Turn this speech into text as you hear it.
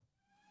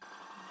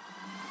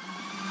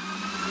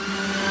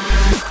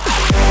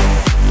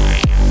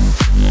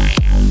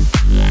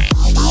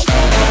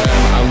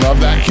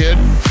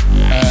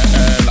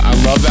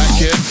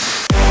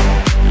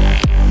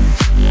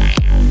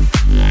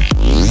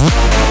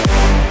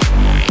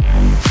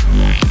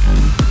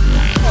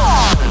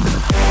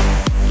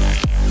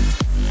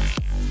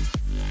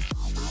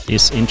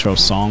This intro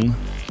song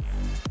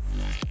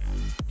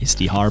is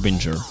the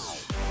harbinger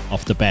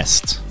of the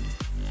best.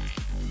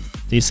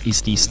 This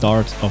is the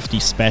start of the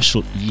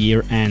special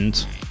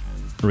year-end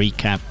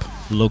recap,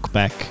 look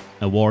back,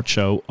 award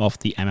show of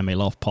the MMA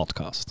Love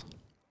podcast.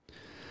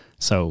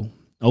 So,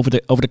 over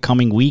the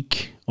coming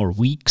week or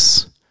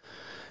weeks,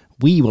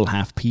 we will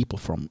have people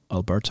from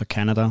Alberta,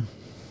 Canada,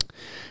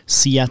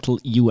 Seattle,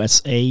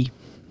 USA,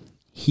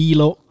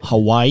 Hilo,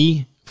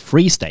 Hawaii,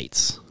 Free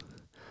States,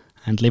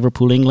 and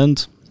Liverpool,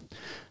 England,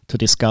 to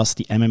discuss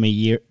the MMA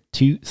year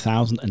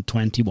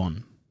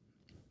 2021.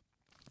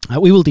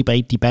 We will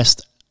debate the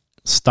best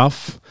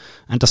stuff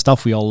and the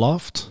stuff we all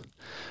loved.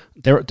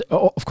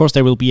 Of course,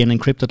 there will be an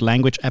encrypted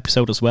language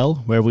episode as well,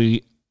 where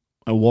we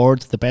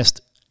award the best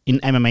in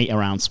MMA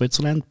around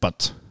Switzerland.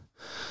 But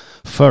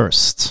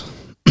first,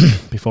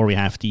 before we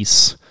have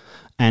these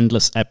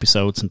endless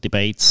episodes and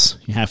debates,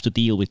 you have to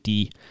deal with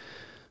the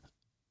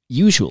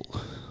usual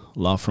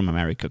Love from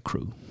America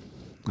crew.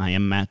 I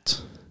am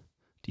Matt,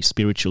 the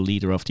spiritual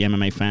leader of the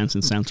MMA fans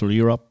in Central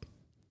Europe.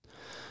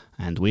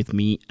 And with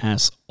me,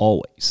 as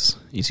always,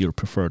 is your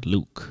preferred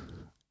Luke.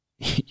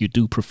 You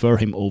do prefer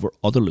him over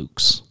other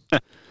Lukes.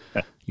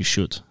 You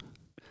should.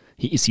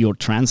 He is your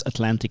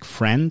transatlantic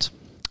friend.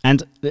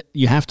 And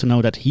you have to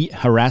know that he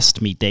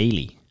harassed me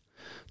daily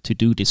to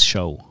do this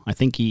show. I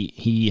think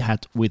he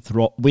had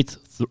withdrawal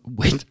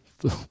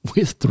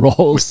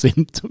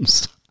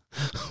symptoms.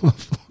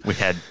 We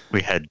had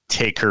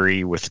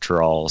takery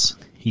withdrawals.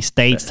 He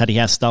states that he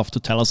has stuff to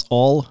tell us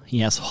all. He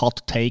has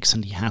hot takes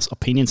and he has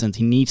opinions, and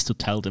he needs to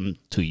tell them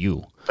to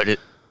you. But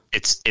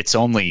it's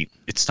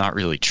not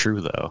really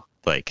true though.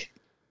 Like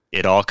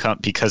it all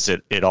because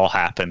it all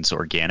happens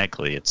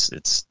organically.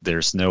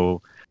 There's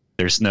no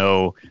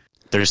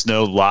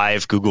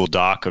live Google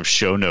Doc of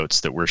show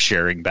notes that we're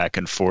sharing back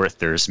and forth.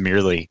 There's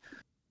merely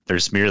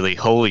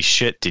holy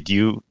shit, did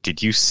you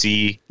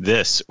see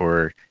this,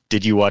 or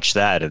did you watch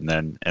that? And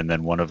then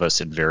one of us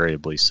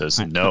invariably says,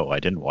 no, I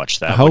didn't watch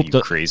that. Are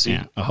you crazy?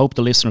 Yeah, I hope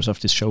the listeners of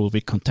this show will be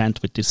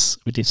content with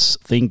this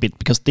thing,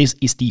 because this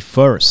is the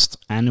first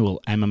annual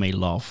MMA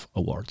Love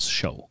Awards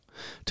show.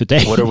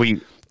 Today, what are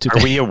we?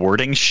 Are we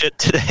awarding shit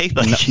today?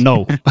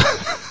 No.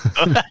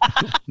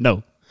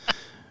 No.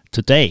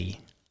 Today,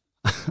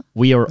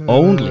 we are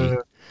only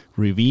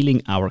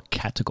revealing our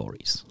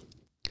categories.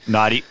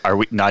 Are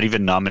we not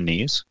even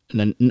nominees?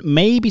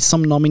 Maybe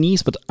some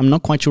nominees, but I'm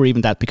not quite sure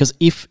even that, because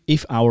if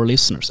our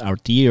listeners, our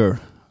dear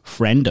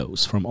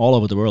friendos from all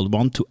over the world,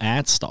 want to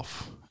add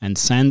stuff and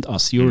send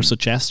us your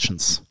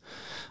suggestions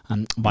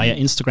via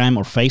Instagram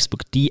or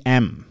Facebook,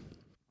 DM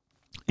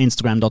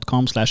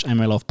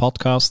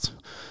Instagram.com/MLOvePodcast,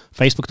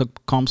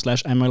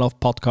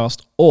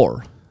 Facebook.com/MLOvePodcast,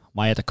 or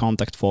via the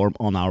contact form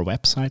on our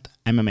website,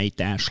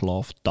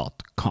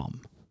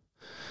 MMA-love.com.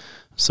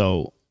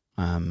 So,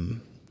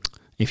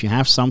 if you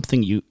have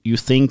something you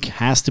think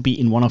has to be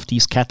in one of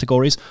these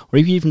categories, or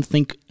if you even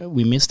think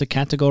we missed a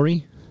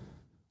category,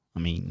 I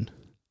mean,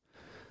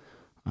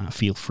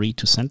 feel free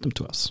to send them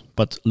to us.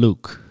 But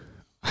Luke,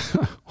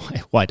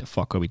 why the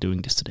fuck are we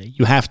doing this today?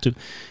 You have to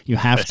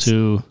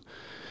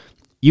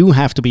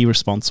be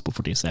responsible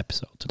for this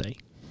episode today.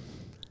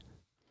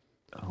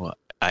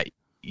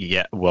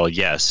 Well,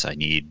 yes, I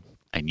need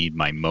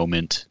my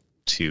moment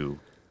to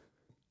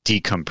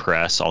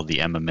decompress all the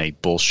MMA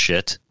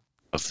bullshit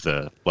of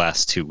the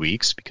last 2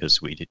 weeks,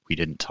 because we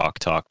didn't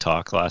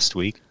talk last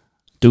week.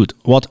 Dude,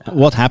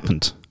 what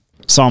happened?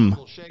 Some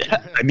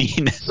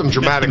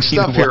dramatic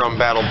stuff here on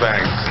Battle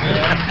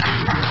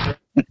Bang.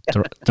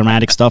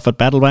 Dramatic stuff at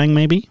Battle Bang,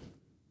 maybe?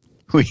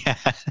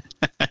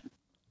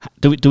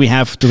 Do we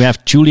have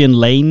Julian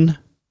Lane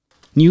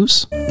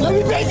news? Let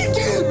me make it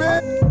good,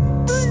 man.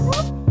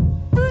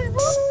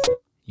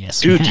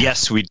 Yes, dude.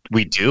 Yes, we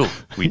do.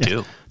 We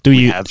do. Do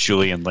you have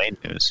Julian Lane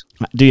news?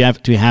 Do you have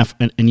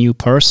a new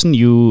person?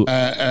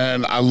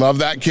 And I love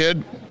that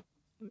kid.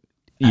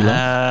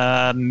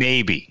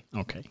 Maybe.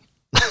 Okay.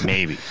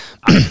 Maybe.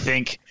 I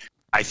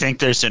think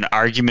there's an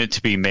argument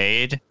to be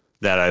made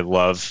that I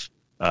love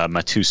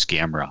Mateusz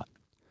Gamrot.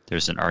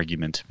 There's an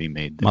argument to be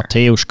made there.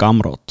 Mateusz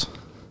Gamrot.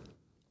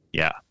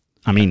 Yeah.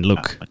 I mean,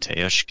 look.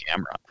 Mateusz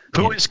Gamrot.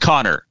 Who is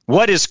Connor?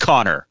 What is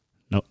Connor?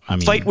 No, I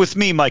mean, fight with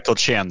me, Michael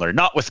Chandler,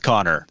 not with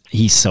Connor.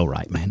 He's so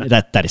right, man.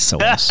 That is so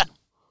awesome.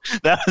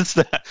 That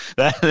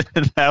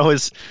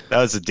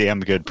was a damn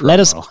good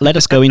promo. Let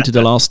us go into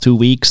the last 2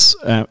 weeks,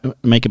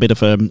 make a bit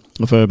of a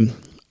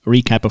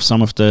recap of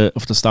some of the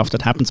stuff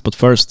that happens. But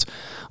first,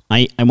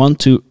 I want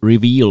to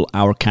reveal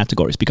our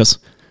categories, because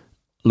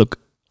look,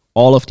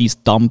 all of these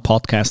dumb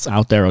podcasts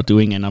out there are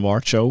doing an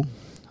award show,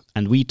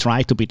 and we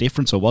try to be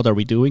different. So what are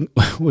we doing?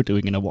 We're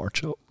doing an award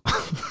show.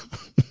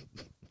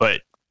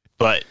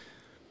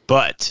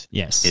 But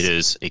yes, it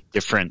is a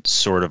different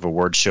sort of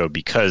award show,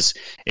 because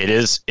it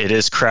is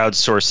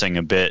crowdsourcing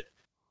a bit,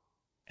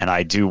 and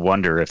I do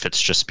wonder if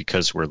it's just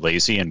because we're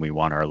lazy and we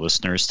want our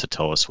listeners to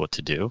tell us what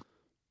to do.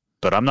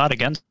 But I'm not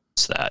against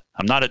that.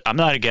 I'm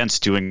not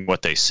against doing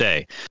what they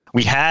say.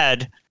 We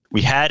had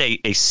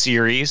a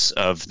series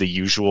of the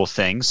usual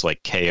things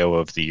like KO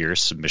of the year,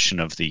 submission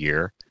of the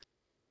year,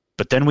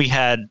 But then we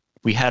had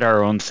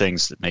our own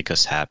things that make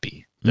us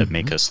happy, that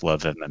make us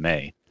love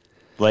MMA,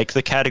 like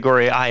the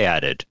category I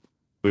added,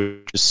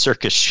 which is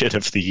circus shit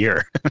of the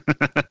year.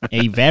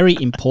 a very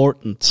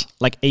important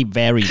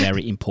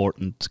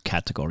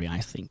category, I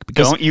think.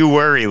 Because don't you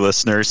worry,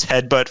 listeners.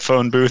 Headbutt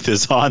Phone Booth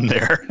is on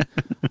there.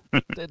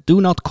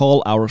 do not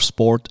call our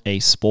sport a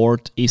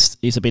sport is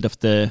a bit of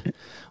the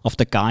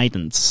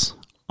guidance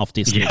of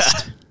this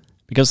list,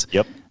 because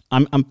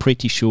I'm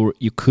pretty sure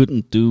you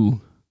couldn't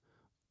do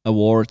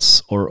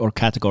awards or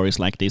categories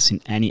like this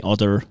in any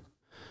other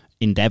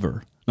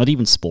endeavor, not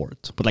even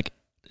sport, but like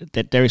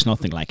there is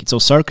nothing like it. So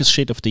circus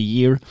shit of the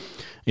year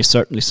is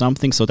certainly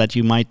something, so that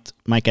you might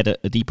get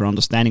a deeper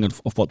understanding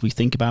of what we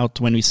think about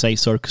when we say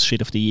circus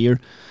shit of the year.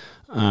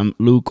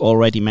 Luke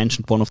already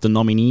mentioned one of the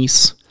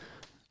nominees.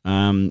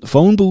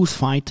 Phone booth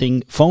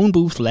fighting, phone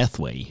booth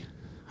Lethway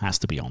has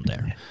to be on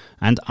there,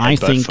 and I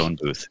think phone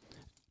booth.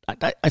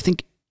 I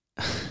think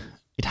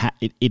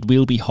it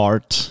will be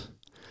hard.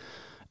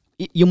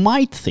 You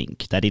might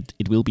think that it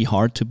will be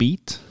hard to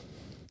beat,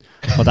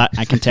 but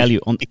I can tell you,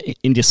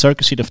 in the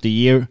circus shit of the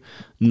year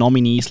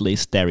nominees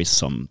list, there is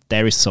some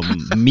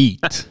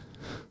meat,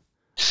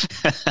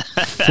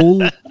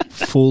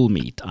 full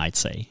meat, I'd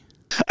say.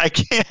 I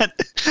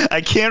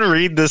can't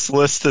read this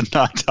list and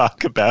not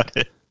talk about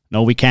it.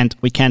 No, we can't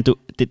do.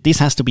 This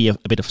has to be a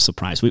bit of a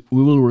surprise. We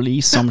will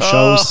release some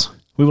shows.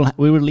 We will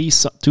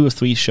release 2 or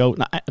 3 shows,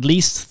 at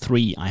least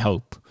 3, I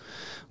hope,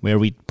 where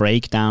we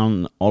break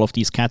down all of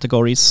these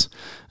categories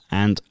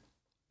and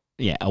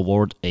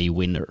award a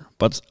winner.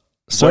 But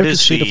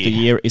circus shit of the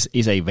year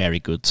is a very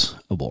good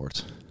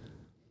award.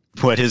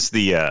 What is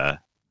the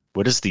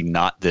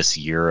not this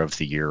year of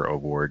the year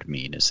award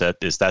mean? Is that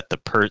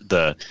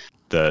the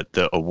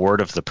award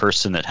of the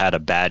person that had a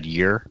bad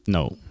year?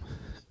 No.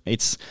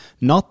 It's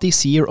not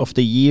this year of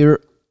the year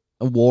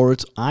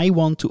award. I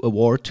want to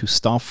award to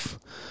stuff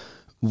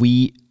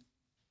we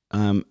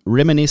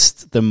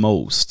reminisced the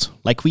most.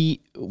 Like we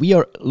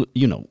are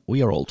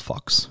old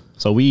fucks.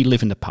 So we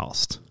live in the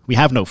past. We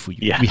have no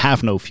we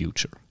have no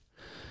future.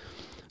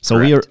 So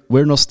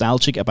we're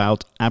nostalgic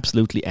about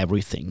absolutely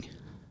everything.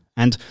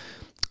 And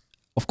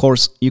of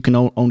course, you can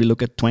only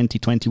look at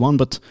 2021,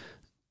 but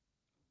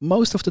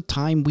most of the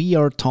time we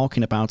are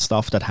talking about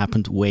stuff that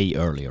happened way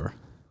earlier.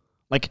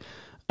 Like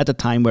at a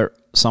time where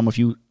some of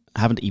you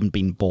haven't even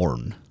been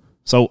born.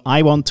 So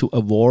I want to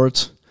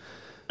award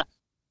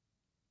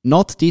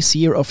not this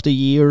year of the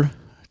year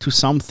to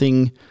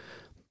something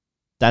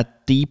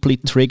that deeply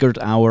triggered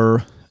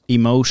our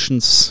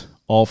emotions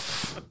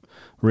of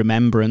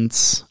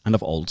remembrance and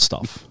of old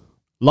stuff.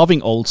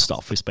 Loving old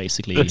stuff is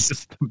basically... This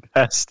is the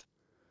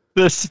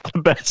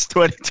best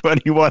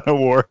 2021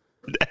 award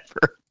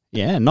ever.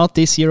 Yeah, not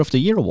this year of the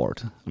year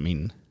award. I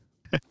mean...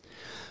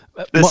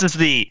 This is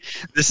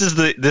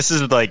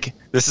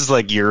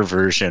like your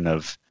version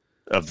of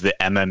the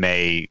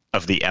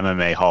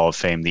MMA Hall of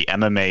Fame, the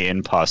MMA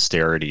in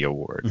Posterity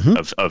Award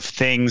of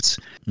things.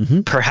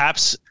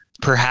 Perhaps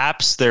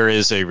there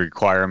is a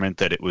requirement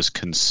that it was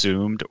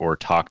consumed or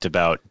talked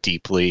about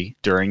deeply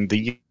during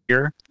the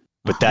year,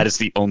 but that is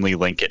the only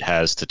link it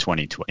has to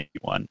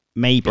 2021.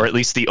 Maybe, or at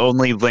least the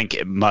only link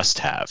it must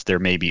have. There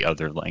may be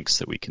other links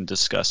that we can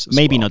discuss.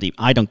 Maybe not even.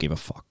 I don't give a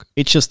fuck.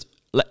 It's just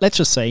let's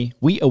just say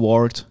we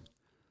award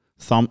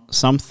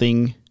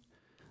something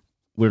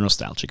we're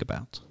nostalgic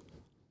about.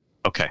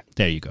 Okay.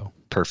 There you go.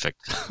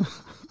 Perfect.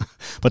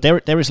 But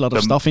there is a lot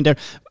of stuff in there.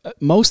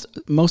 Most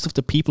of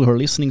the people who are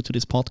listening to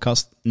this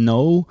podcast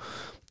know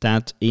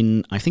that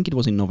I think it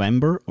was in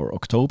November or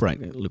October. I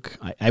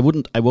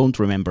won't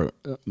remember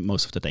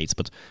most of the dates,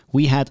 but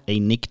we had a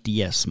Nick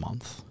Diaz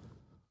month.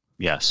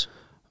 Yes.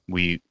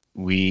 We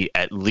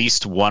at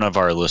least one of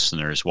our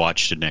listeners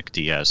watched a Nick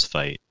Diaz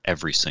fight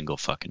every single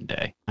fucking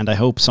day. And I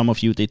hope some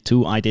of you did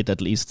too. I did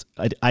at least.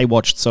 I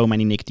watched so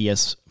many Nick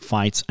Diaz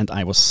fights and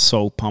I was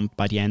so pumped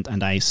by the end.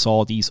 And I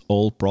saw these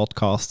old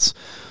broadcasts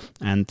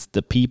and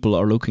the people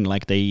are looking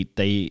like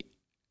they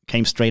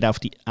came straight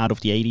out of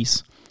the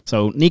 80s.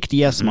 So Nick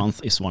Diaz month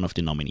is one of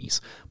the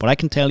nominees. But I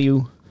can tell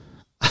you,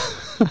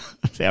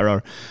 there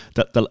are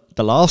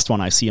the last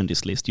one I see on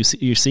this list.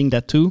 You're seeing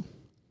that too?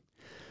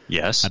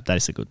 Yes. That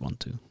is a good one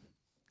too.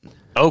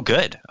 Oh,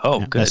 good.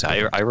 Oh, good.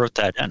 I wrote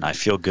that in. I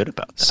feel good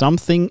about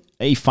that.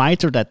 A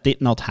fighter that did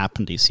not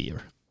happen this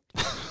year.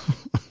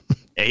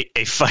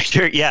 a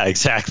fighter, yeah,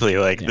 exactly.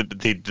 Like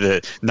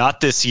the not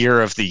this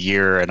year of the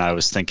year, and I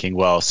was thinking,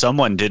 well,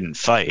 someone didn't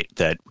fight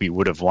that we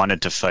would have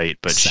wanted to fight,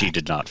 but she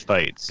did not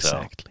fight. So.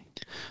 Exactly.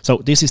 So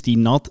this is the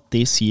not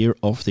this year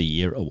of the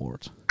year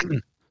award.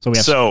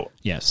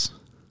 Yes.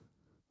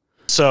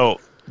 So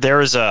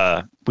there is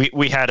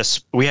we have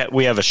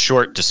a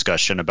short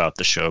discussion about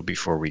the show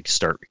before we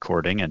start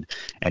recording,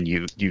 and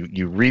you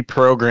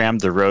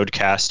reprogrammed the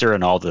Rodecaster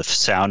and all the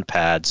sound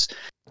pads,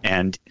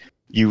 and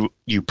you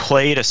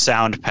played a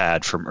sound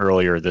pad from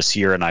earlier this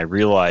year, and I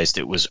realized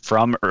it was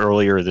from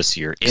earlier this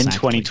year in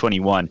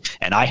 2021,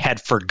 and I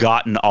had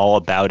forgotten all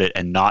about it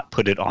and not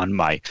put it on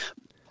my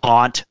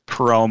Haunt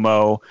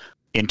promo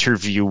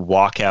interview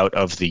walkout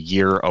of the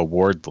year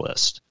award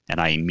list.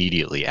 and I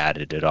immediately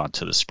added it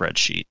onto the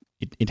spreadsheet.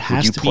 It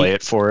has Would to you play be,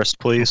 it for us,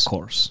 please? Of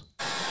course.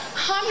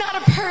 I'm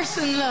not a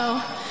person,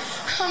 though.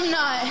 I'm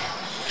not.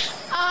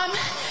 I'm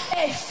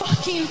a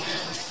fucking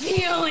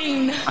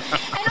feeling.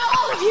 And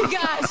all of you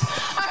guys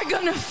are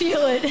gonna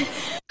feel it.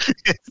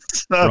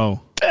 It's the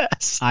Bro,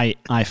 best. I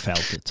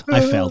felt it.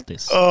 I felt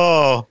this.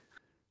 Oh,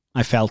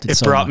 I felt it it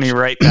so brought much. me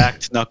right back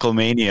to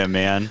Knucklemania,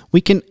 man.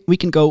 We can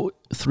go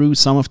through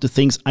some of the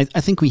things. I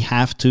think we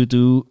have to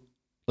do,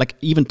 like,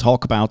 even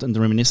talk about and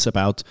reminisce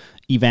about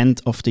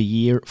event of the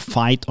year,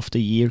 fight of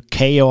the year,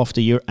 KO of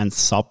the year, and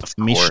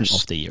submission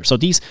of the year. So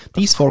these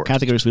four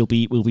categories will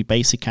be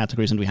basic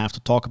categories, and we have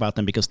to talk about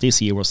them because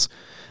this year was.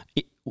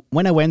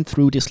 When I went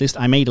through this list,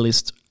 I made a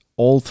list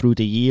all through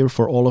the year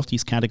for all of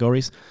these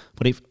categories.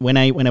 But when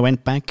I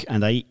went back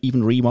and I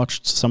even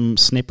rewatched some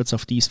snippets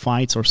of these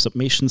fights or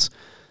submissions,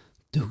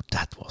 dude,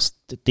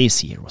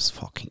 this year was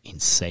fucking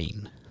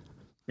insane.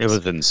 It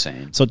was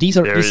insane. So these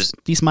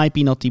might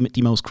be not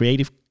the most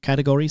creative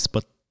categories,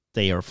 but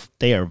they are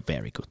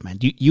very good, man.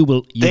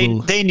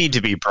 They need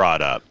to be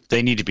brought up.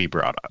 They need to be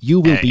brought up.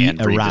 You will be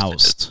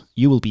aroused.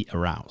 You will be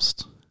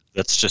aroused.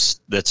 Let's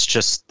just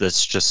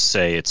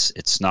say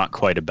it's not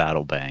quite a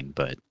battle bang,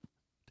 but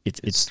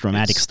it's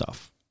dramatic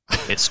stuff.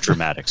 It's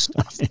dramatic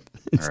stuff.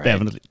 It's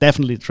right?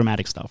 definitely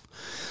dramatic stuff.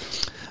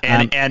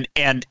 And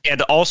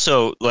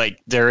also,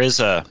 like,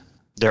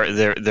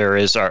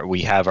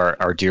 we have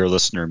our dear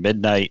listener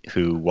Midnight,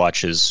 who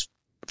watches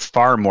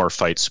far more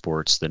fight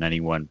sports than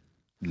anyone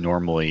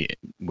normally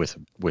with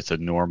a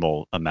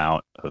normal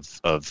amount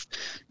of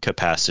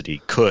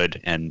capacity could.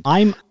 And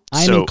I'm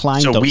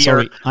inclined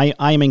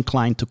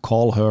to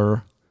call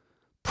her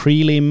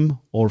Prelim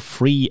or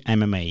free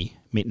MMA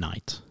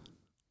Midnight.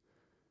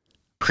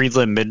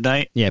 Prelim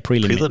Midnight? Yeah,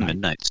 Prelim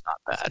Midnight's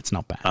not bad. It's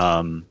not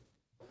bad.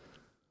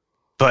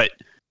 But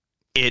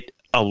it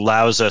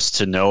allows us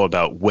to know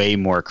about way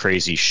more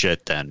crazy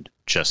shit than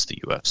just the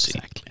UFC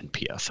and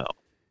PFL.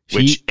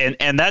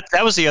 And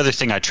that was the other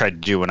thing I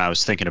tried to do when I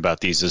was thinking about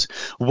these is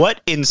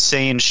what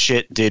insane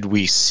shit did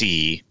we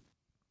see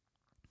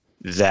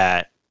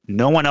that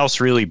no one else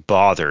really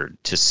bothered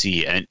to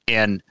see?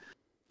 And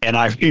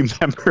I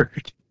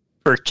remembered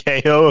for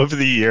KO of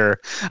the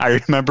year,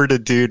 I remembered a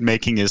dude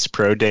making his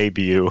pro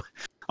debut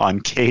on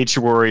Cage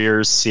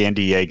Warriors San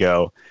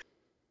Diego,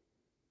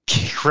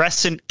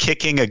 crescent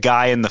kicking a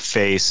guy in the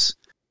face,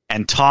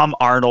 and Tom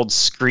Arnold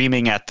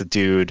screaming at the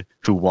dude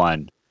who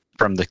won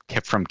from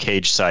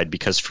Cage side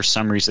because for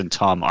some reason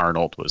Tom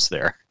Arnold was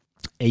there.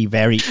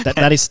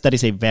 That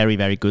is a very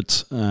good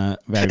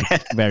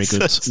very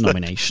good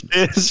nomination.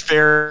 It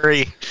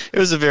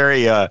was a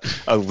very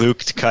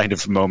Luke kind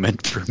of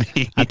moment for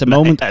me. At the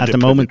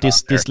moment,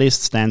 this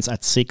list stands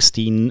at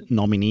 16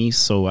 nominees,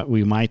 so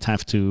we might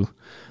have to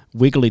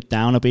wiggle it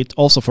down a bit.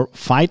 Also for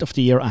fight of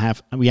the year,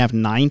 we have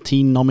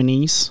 19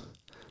 nominees.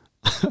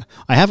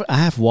 I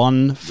have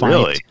one fight.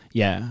 Really?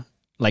 Yeah,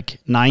 like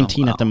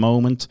 19 at the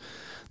moment.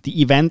 The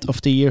event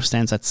of the year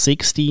stands at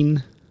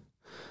 16.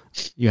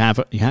 You have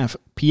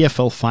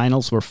PFL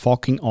finals were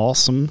fucking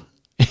awesome.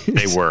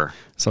 They were.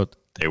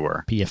 They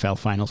were. PFL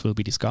finals will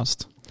be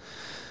discussed.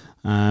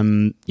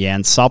 And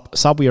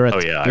sub we are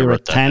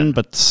at 10,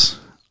 but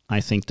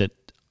I think that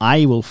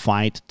I will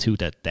fight to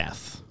the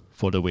death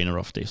for the winner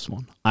of this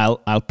one.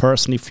 I'll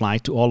personally fly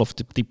to all of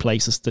the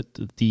places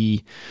that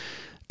the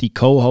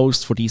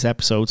co-hosts for these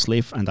episodes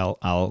live, and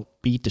I'll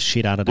beat the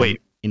shit out of them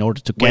in order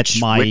to get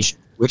which one?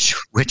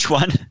 Which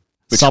one?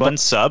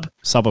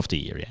 Sub of the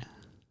year, yeah.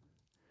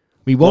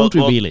 We won't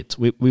reveal it.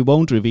 We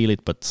won't reveal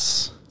it, but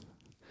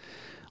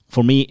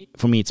for me,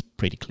 it's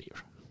pretty clear.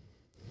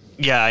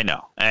 Yeah, I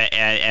know,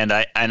 and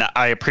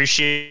I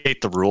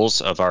appreciate the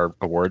rules of our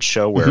awards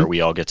show where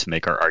we all get to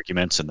make our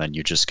arguments, and then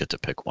you just get to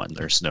pick one.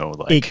 There's no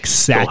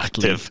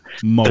selective.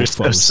 There's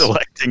no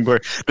selecting.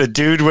 Where the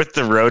dude with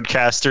the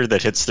roadcaster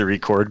that hits the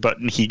record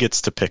button, he gets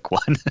to pick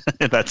one.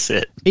 That's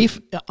it. If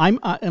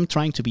I'm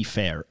trying to be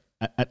fair,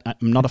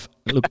 I'm not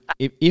look.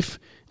 If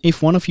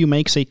one of you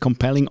makes a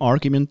compelling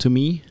argument to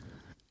me,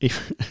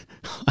 if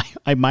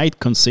I might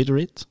consider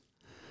it,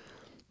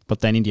 but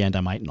then in the end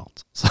I might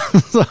not. So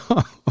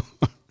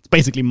it's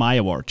basically my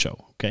award show.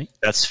 Okay,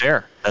 that's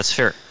fair.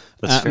 Fair.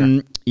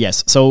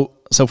 Yes. So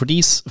for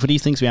these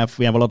things we have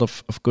a lot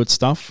of good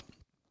stuff.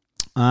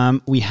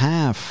 We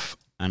have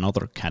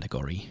another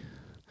category.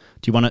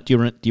 Do you want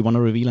to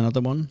reveal another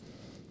one?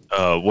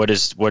 What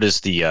is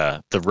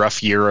the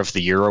rough year of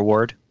the year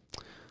award?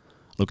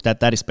 Look,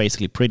 that is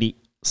basically pretty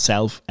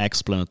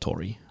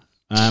self-explanatory.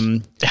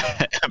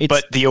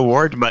 But the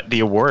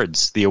awardee,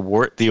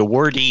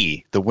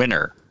 the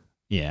winner,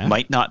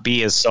 might not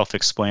be as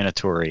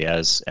self-explanatory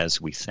as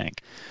we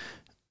think.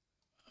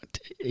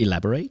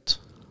 Elaborate?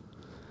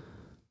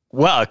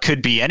 Well, it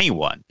could be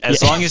anyone,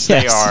 as long as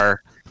they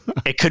are.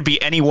 It could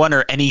be anyone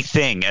or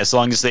anything, as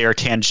long as they are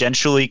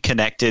tangentially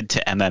connected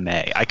to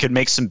MMA. I could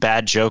make some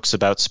bad jokes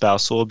about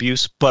spousal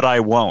abuse, but I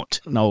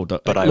won't.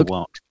 I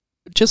won't.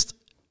 Just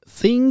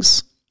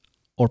things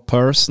or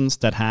persons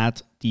that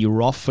had the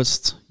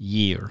roughest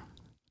year,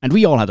 and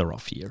we all had a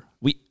rough year.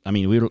 I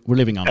mean, we're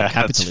living under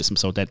capitalism,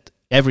 so that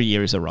every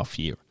year is a rough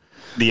year.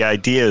 The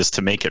idea is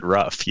to make it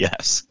rough,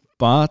 yes.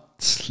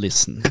 But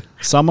listen,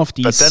 some of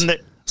the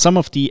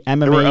MMA...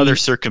 There were other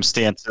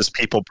circumstances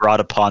people brought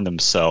upon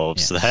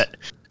themselves that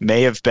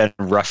may have been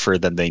rougher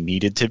than they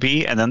needed to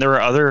be, and then there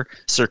were other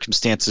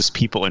circumstances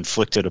people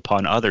inflicted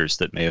upon others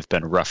that may have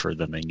been rougher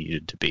than they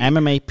needed to be.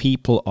 MMA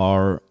people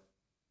or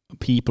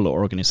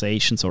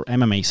organizations or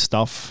MMA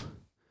stuff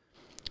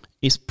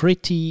is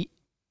pretty...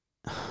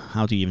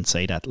 How do you even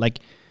say that? Like,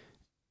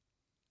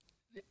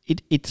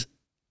 it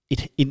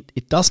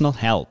does not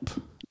help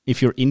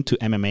if you're into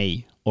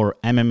MMA or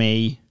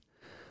MMA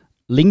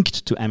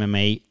linked to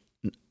MMA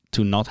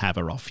to not have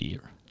a rough year.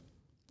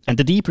 And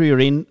the deeper you're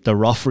in, the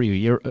rougher your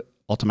year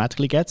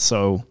automatically gets.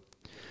 So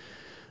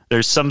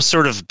there's some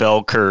sort of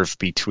bell curve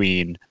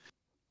between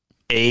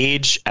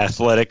age,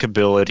 athletic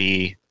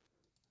ability,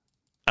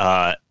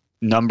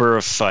 number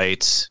of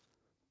fights,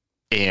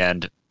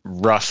 and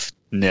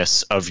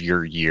roughness of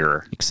your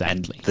year.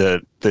 Exactly.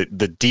 And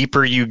the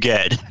deeper you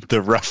get,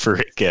 the rougher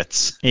it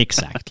gets.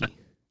 Exactly.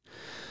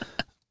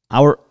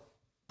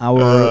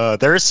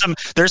 There's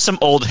some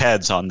old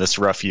heads on this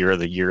rough year of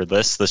the year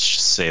list. Let's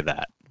just say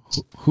that.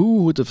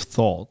 Who would have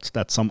thought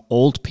that some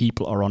old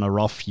people are on a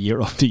rough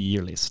year of the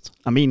year list?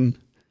 I mean,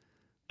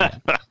 yeah.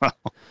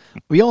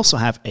 We also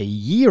have a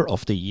year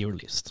of the year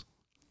list.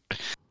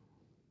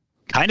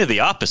 Kind of the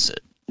opposite.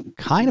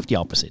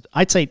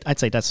 I'd say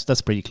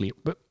that's pretty clear.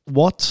 But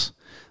what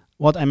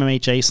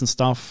MMA Jason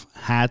stuff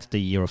had the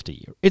year of the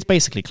year? It's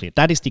basically clear.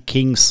 That is the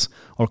king's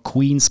or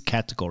queen's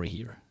category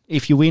here.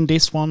 If you win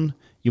this one,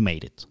 you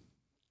made it.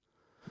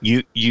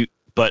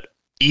 But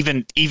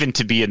even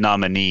to be a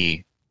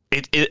nominee,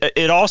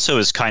 it also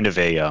is kind of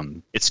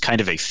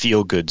a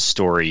feel good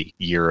story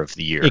year of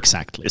the year.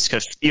 Exactly. It's a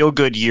feel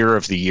good year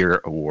of the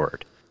year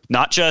award,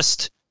 not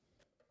just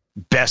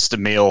best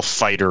male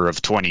fighter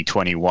of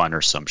 2021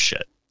 or some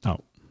shit. Oh,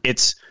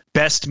 it's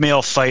best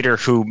male fighter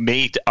who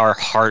made our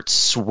hearts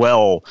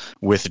swell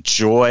with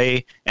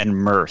joy and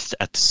mirth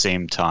at the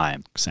same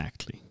time.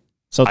 Exactly.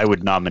 So I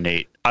would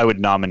nominate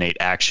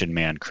Action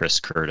Man Chris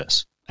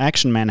Curtis.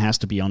 Action Man has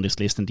to be on this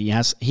list, and he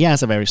has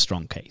a very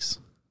strong case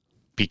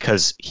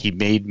because he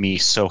made me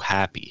so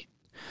happy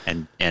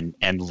and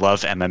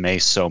love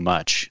MMA so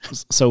much.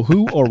 So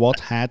who or what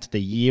had the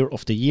year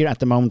of the year? At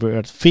the moment, we're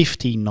at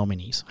 15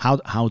 nominees.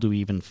 How do we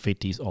even fit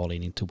these all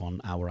into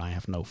 1 hour? I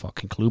have no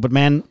fucking clue. But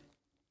man,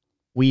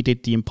 we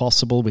did the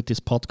impossible with this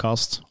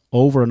podcast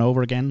over and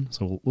over again,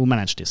 so we'll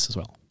manage this as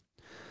well.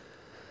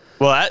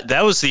 Well,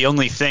 that was the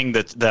only thing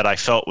that I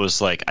felt was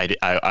like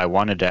I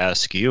wanted to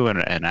ask you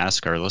and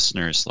ask our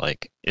listeners,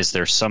 like, is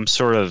there some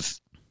sort of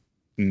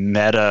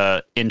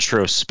meta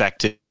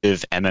introspective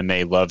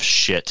MMA love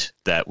shit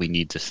that we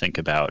need to think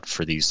about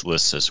for these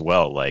lists as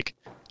well? Like,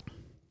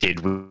 did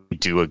we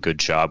do a good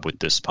job with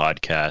this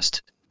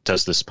podcast?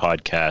 Does this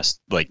podcast,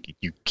 like,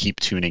 you keep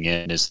tuning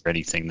in? Is there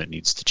anything that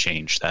needs to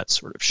change? That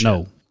sort of shit.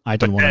 No, I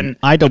don't want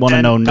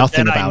to know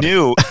nothing about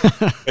it.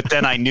 But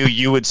then I knew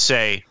you would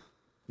say,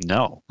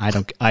 no. I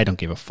don't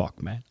give a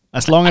fuck, man.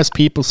 As long as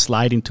people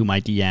slide into my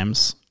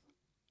DMs,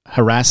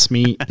 harass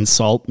me,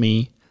 insult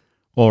me,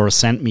 or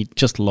send me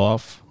just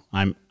love,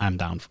 I'm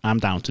down. I'm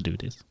down to do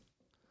this.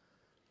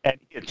 Any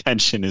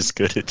attention is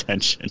good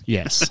attention.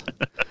 Yes.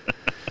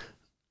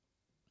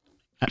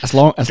 As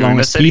long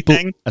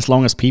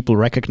as people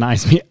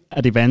recognize me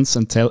at events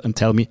and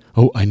tell me,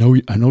 oh, I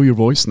know your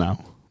voice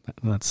now.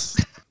 That's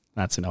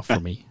enough for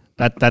me.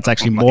 That's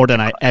actually more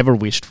than I ever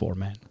wished for,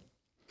 man.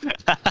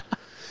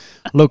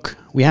 Look,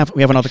 we have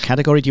another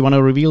category. Do you want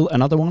to reveal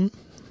another one?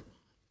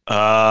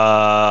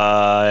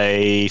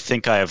 I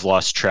think I have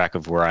lost track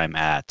of where I'm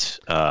at.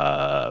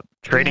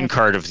 Trading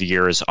card of the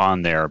year is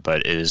on there,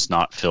 but it is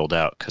not filled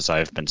out because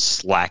I've been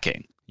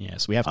slacking.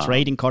 Yes, we have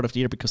trading card of the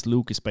year because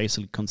Luke is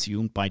basically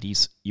consumed by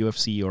these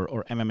UFC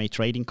or MMA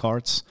trading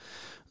cards.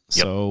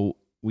 Yep. So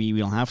we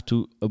will have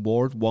to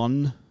award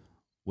one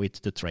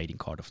with the trading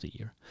card of the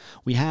year.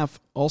 We have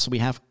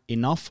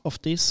enough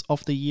of this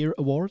of the year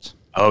award.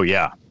 Oh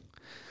yeah.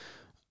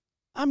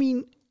 I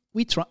mean,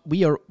 we're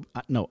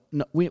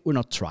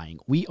not trying.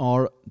 We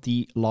are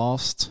the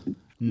last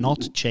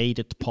not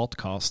jaded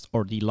podcast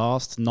or the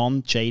last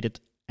non-jaded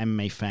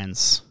MMA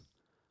fans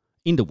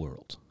in the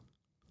world.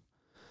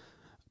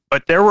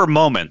 But there were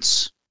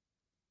moments,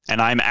 and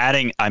I'm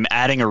adding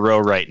a row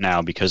right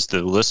now because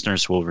the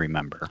listeners will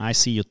remember. I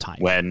see you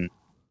type. When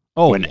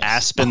yes.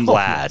 Aspen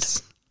Ladd.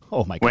 Yes.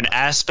 Oh my God. When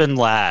Aspen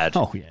Ladd.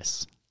 Oh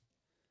yes.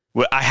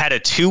 I had a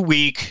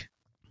 2-week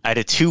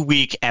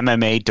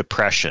MMA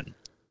depression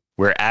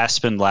where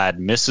Aspen Ladd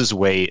misses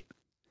weight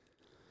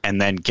and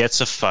then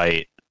gets a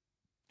fight,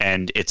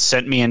 and it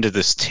sent me into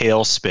this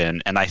tailspin.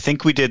 And I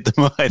think we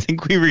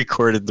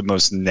recorded the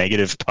most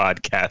negative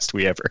podcast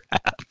we ever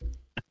had.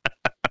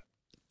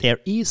 There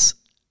is,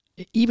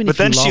 even but if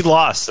then she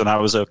lost, and I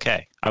was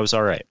okay. I was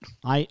all right.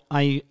 I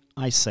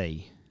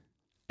say,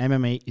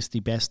 MMA is the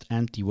best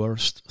and the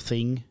worst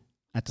thing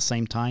at the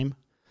same time.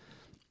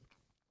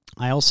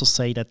 I also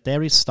say that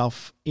there is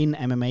stuff in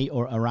MMA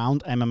or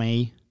around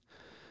MMA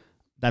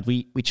that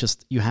we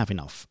just you have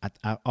enough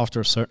after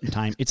a certain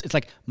time. It's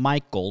like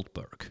Mike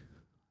Goldberg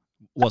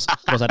was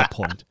at a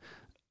point.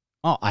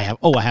 I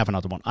have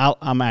another one.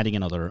 I'm adding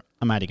another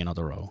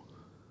row.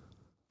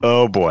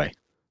 Oh boy.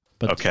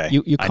 But okay.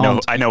 You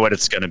can't, I know what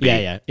it's going to be.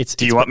 Yeah.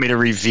 Do you want me to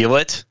reveal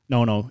it?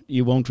 No,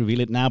 you won't reveal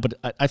it now. But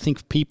I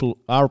think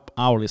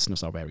our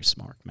listeners are very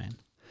smart, man,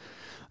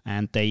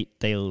 and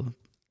they'll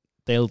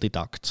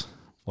deduct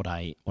what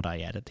I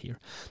added here.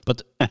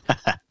 But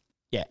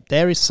yeah,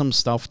 there is some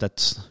stuff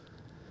that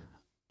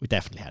we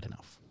definitely had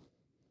enough.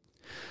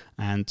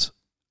 And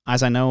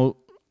as I know,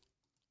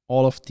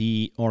 all of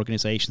the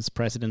organization's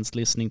presidents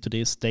listening to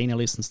this, Dana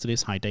listens to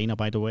this. Hi, Dana,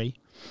 by the way.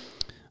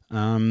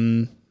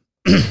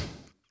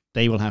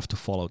 They will have to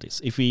follow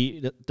this. If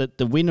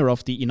the winner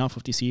of the Enough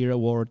of This Year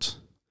award,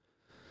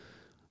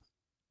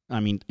 I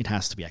mean, it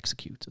has to be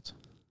executed.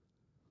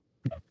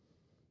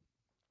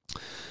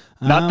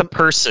 Not the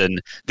person,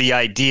 the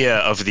idea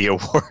of the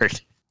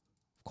award.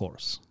 Of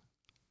course.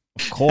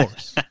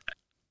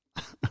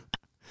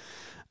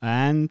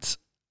 And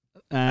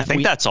I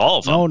think that's all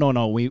of them.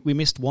 No. We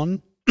missed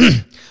one.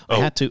 I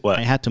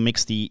had to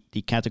mix the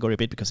category a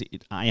bit because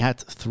I had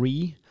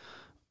 3,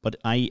 but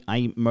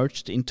I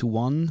merged into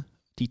one.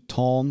 The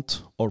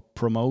taunt or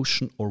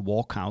promotion or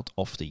walkout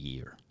of the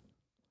year.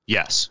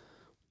 Yes.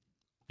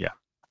 Yeah.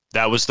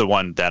 That was the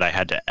one that I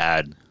had to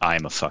add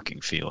I'm a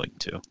fucking feeling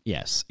to.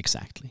 Yes,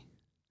 exactly.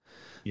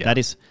 Yeah. That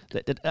is,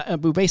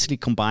 we basically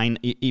combine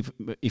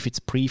if it's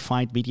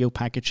pre-fight video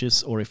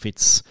packages or if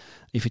it's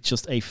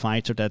just a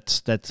fighter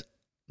that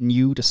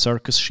knew the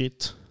circus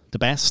shit the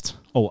best.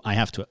 Oh, I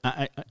have to,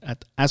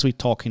 as we're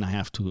talking, I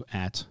have to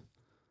add.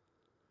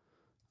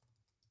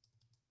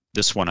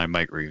 This one I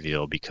might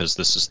reveal because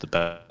this is the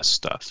best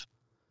stuff.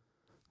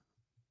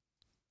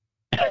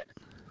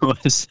 All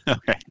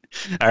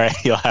right.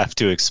 You'll have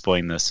to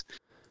explain this.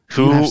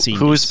 No,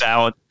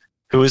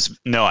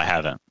 I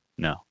haven't.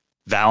 No.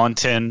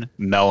 Valentin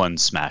Melon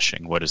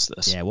Smashing. What is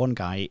this? Yeah, one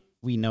guy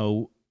we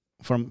know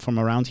from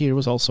around here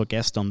was also a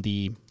guest on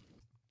the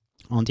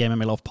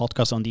MMA Love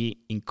podcast on the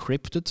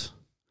encrypted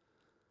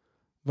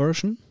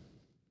version.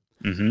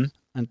 Mm-hmm.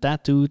 And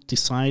that dude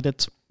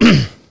decided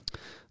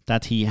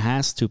that he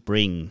has to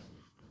bring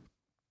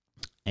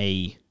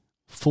a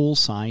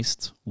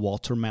full-sized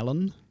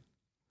watermelon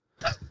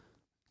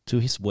to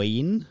his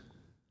weigh-in.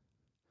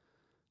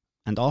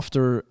 And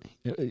after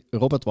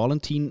Robert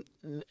Valentin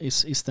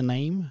is the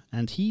name,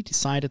 and he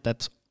decided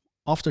that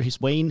after his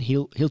weigh-in,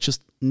 he'll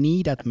just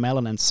knead that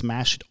melon and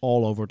smash it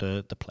all over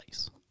the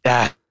place.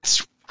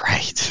 That's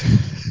right.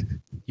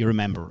 You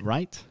remember,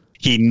 right?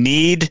 He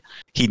knead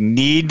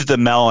the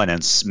melon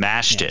and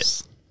smashed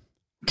it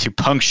to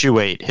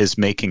punctuate his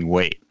making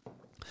weight.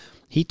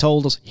 He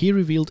told us, he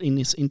revealed in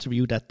his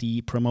interview that the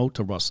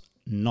promoter was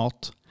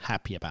not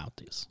happy about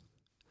this.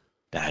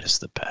 That is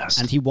the best.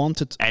 And he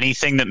wanted...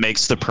 anything that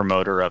makes the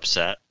promoter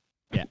upset.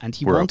 Yeah, and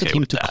he wanted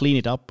him to clean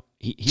it up.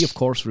 He of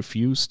course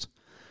refused.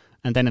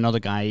 And then another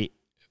guy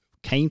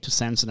came to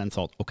sense it and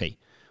thought, okay,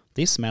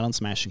 this melon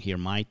smashing here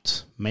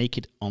might make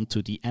it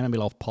onto the MMA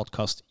Love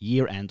podcast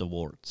year-end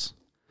awards.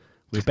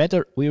 We're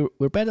better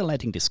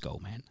letting this go,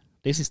 man.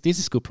 This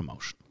is good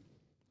promotion.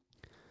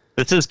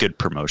 This is good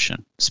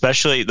promotion.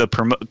 Especially the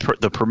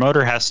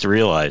promoter has to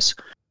realize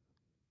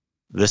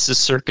this is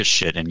circus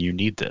shit and you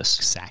need this.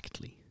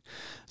 Exactly.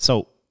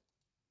 So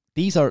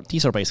these are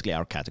basically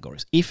our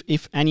categories.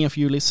 If any of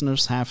you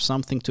listeners have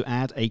something to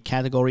add, a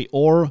category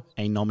or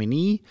a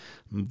nominee,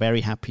 I'm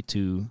very happy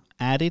to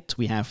add it.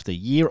 We have the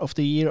Year of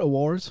the Year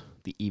award,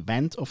 the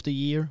Event of the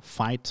Year,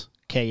 Fight,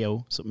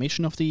 KO,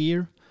 Submission of the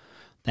Year.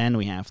 Then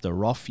we have the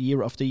Rough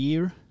Year of the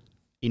Year,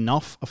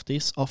 Enough of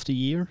This of the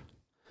Year.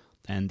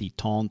 Then the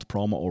Taunt,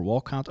 Promo or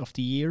Walkout of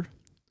the Year.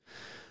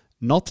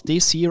 Not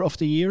This Year of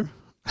the Year.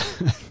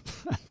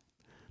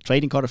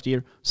 Trading Card of the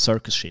Year,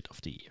 Circus Shit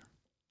of the Year.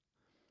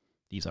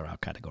 These are our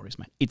categories,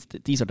 man.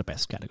 These are the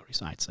best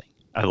categories, I'd say.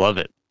 I love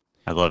it.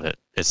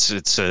 This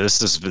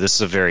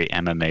is a very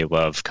MMA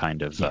Love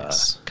kind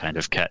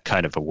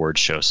of award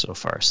show so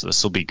far. So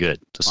this will be good.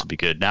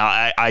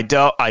 Now I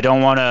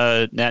don't want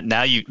to.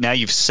 Now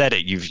you've said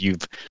it.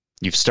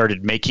 You've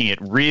started making it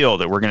real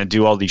that we're going to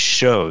do all these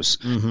shows.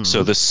 Mm-hmm.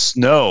 So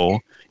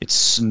it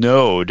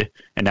snowed,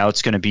 and now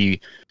it's going to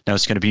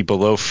be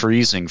below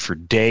freezing for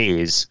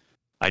days.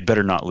 I'd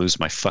better not lose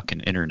my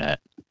fucking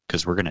internet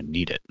because we're going to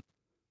need it.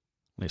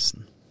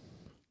 Listen.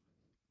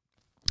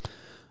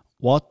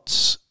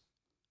 This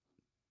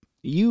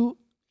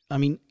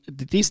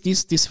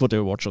for the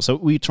award show. So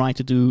we try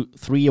to do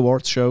 3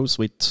 award shows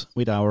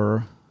with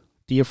our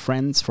dear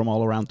friends from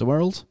all around the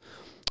world.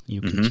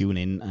 You can tune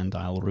in and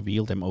I'll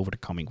reveal them over the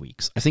coming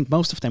weeks. I think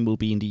most of them will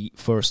be in the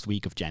first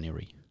week of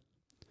January.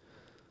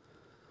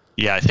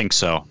 Yeah, I think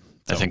so.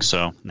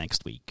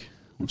 Next week,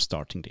 we're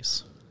starting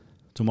this.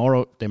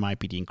 Tomorrow, there might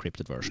be the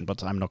encrypted version,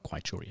 but I'm not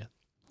quite sure yet.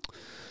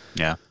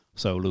 Yeah.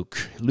 So,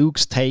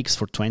 Luke's takes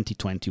for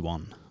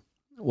 2021.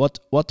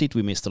 What did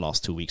we miss the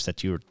last 2 weeks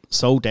that you're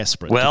so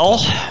desperate to talk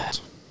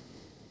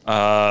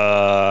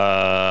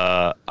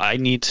about? I I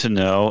need to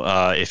know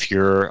if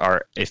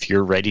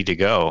you're ready to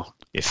go.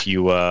 If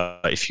you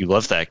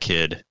love that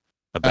kid.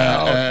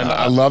 And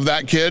I love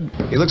that kid.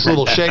 He looks a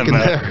little shaken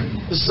there.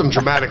 This is some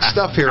dramatic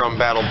stuff here on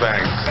Battle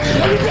Bang.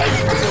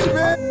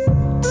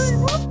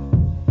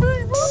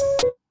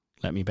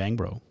 Let me bang,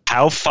 bro.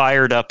 How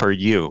fired up are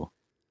you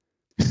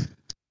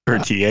for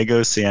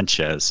Diego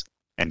Sanchez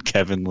and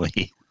Kevin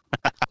Lee?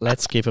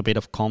 Let's give a bit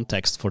of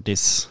context for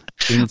this.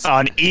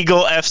 On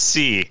Eagle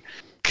FC,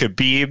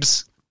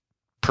 Khabib's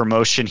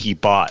promotion he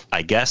bought.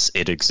 I guess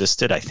it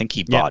existed. I think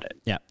he bought it.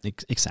 Yeah,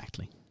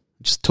 exactly.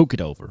 Just took it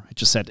over. It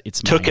just said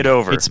it's mine. Took it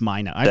over. It's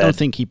mine now. I don't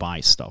think he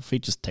buys stuff. He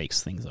just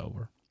takes things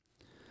over.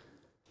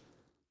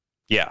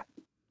 Yeah.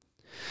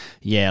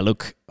 Yeah,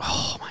 look.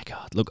 Oh, my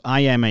God. Look, I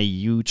am a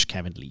huge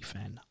Kevin Lee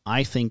fan.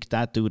 I think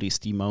that dude is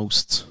the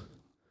most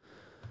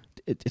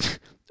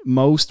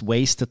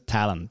wasted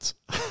talent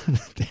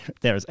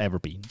there has ever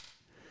been.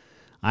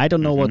 I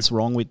don't know what's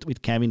wrong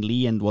with Kevin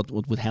Lee and what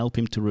would help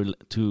him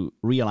to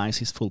realize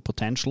his full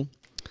potential.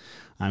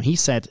 He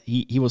said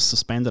he was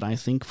suspended, I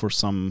think, for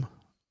some...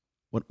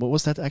 What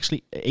was that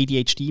actually?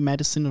 ADHD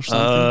medicine or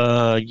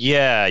something?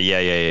 Yeah.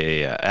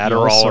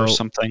 Adderall or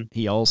something.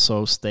 He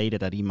also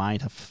stated that he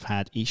might have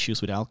had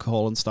issues with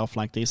alcohol and stuff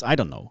like this. I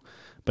don't know.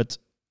 But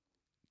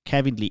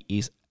Kevin Lee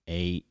is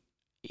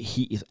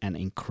an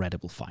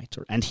incredible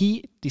fighter. And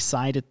he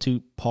decided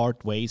to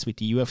part ways with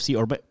the UFC,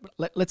 or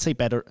let's say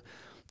better,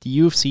 the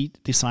UFC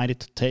decided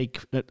to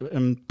take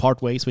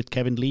part ways with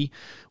Kevin Lee,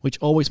 which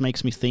always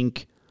makes me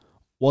think,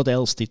 what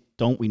else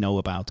don't we know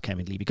about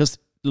Kevin Lee? Because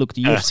look,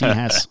 the UFC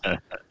has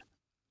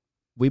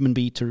women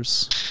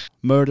beaters,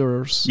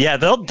 murderers. Yeah,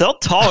 they'll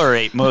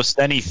tolerate most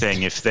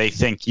anything if they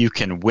think you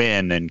can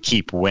win and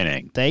keep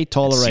winning. They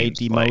tolerate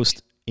the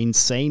most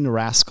insane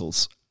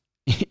rascals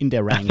in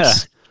their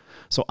ranks.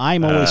 So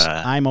I'm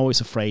always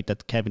afraid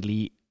that Kevin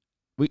Lee,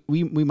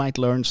 we might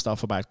learn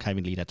stuff about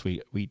Kevin Lee that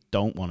we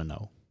don't want to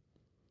know.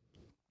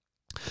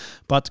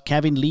 But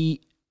Kevin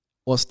Lee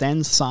was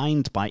then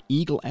signed by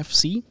Eagle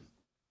FC,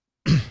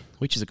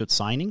 which is a good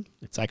signing.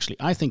 It's actually,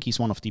 I think he's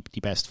one of the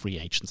best free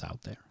agents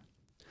out there.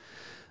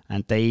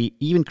 And they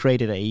even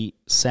created a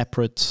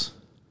separate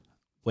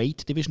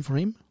weight division for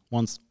him,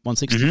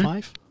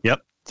 165.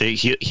 Yep.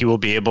 He will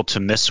be able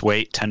to miss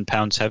weight 10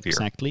 pounds heavier.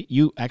 Exactly.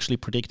 You actually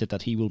predicted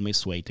that he will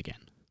miss weight again.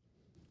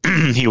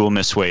 He will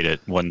miss weight at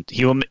one.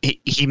 He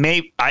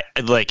may.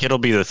 It'll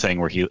be the thing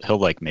where he'll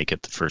like make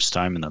it the first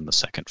time, and then the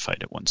second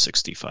fight at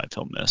 165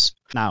 he'll miss.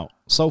 Now,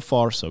 so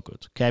far so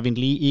good. Kevin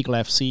Lee, Eagle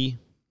FC,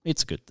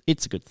 it's good.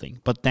 It's a good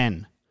thing. But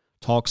then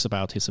talks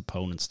about his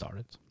opponent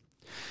started,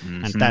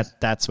 and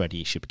that's where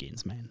the issue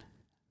begins, man.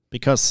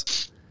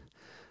 Because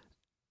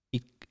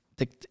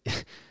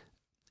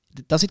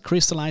does it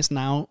crystallize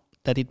now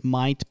that it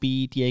might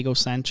be Diego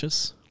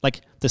Sanchez,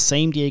 like the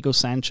same Diego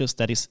Sanchez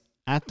that is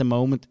at the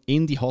moment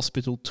in the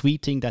hospital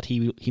tweeting that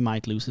he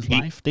might lose his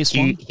life? He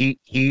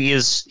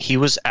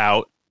was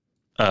out.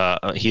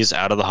 He's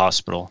out of the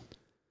hospital.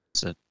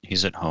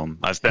 He's at home.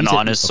 I've been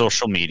on his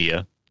social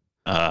media.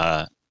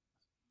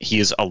 He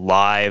is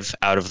alive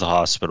out of the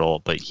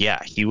hospital, but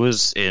yeah, he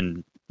was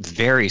in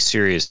very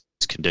serious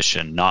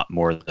condition not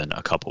more than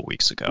a couple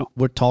weeks ago.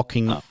 We're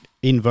talking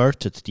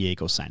inverted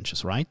Diego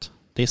Sanchez, right?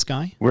 This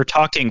guy? We're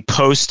talking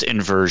post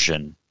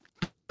inversion.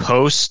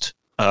 Post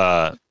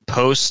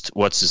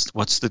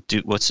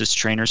what's his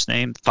trainer's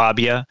name?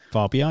 Fabia,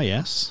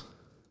 yes.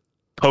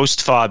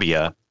 Post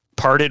Fabia,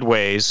 parted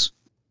ways,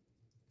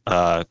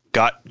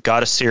 got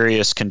a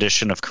serious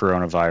condition of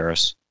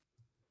coronavirus,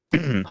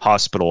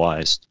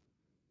 hospitalized,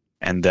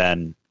 and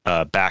then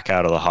back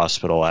out of the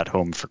hospital at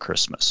home for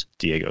Christmas.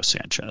 Diego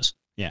Sanchez.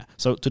 Yeah.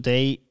 So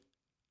today,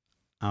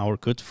 our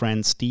good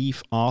friend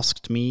Steve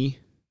asked me.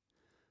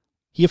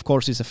 He, of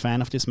course, is a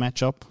fan of this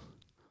matchup,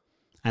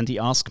 and he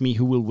asked me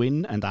who will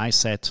win, and I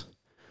said,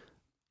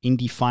 in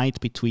the fight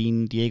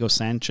between Diego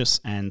Sanchez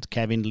and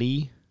Kevin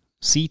Lee,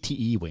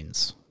 CTE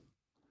wins.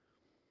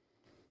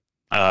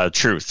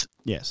 Truth.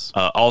 Yes.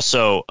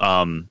 Also,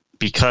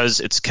 because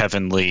it's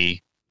Kevin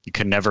Lee, you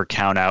can never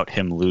count out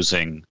him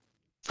losing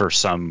for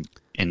some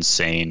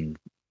insane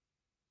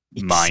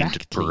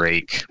mind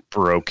break,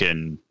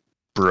 broken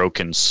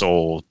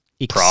soul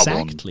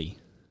problem. Exactly.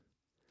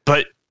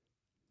 But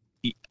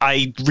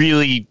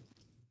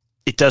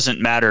it doesn't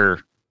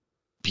matter,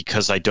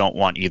 because I don't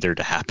want either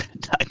to happen.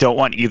 I don't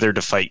want either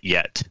to fight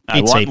yet.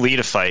 I want Lee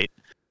to fight.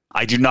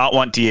 I do not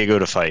want Diego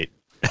to fight.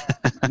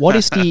 What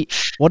is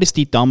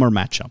the dumber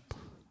matchup?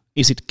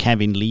 Is it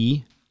Kevin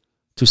Lee,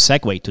 to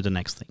segue to the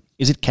next thing?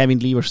 Is it Kevin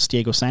Lee versus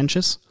Diego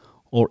Sanchez,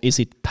 or is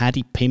it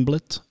Paddy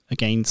Pimblett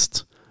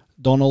against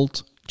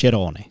Donald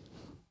Cerrone?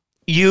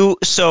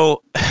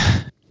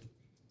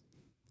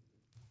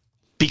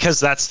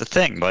 Because that's the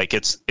thing. Like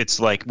it's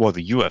like, well,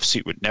 the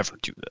UFC would never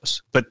do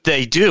this, but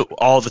they do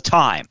all the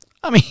time.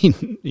 I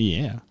mean,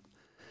 yeah.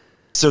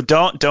 So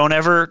don't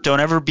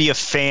ever be a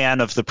fan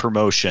of the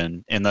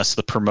promotion unless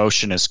the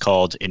promotion is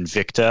called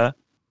Invicta,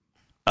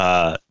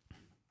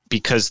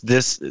 because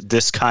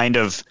this kind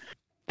of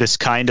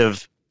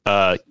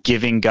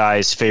giving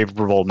guys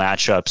favorable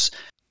matchups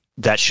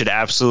that should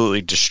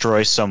absolutely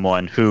destroy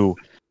someone who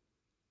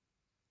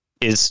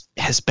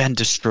has been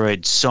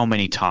destroyed so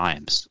many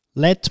times.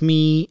 Let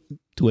me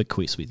do a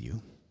quiz with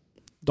you.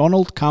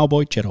 Donald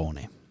Cowboy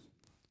Cerrone.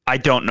 I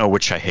don't know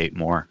which I hate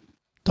more.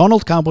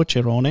 Donald Cowboy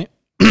Cerrone,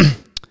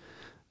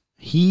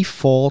 he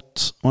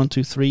fought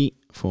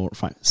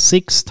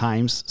 6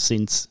 times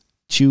since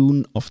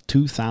June of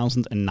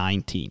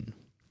 2019.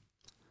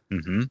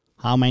 Mm-hmm.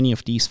 How many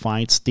of these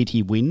fights did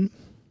he win?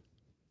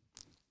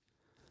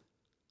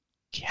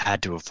 He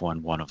had to have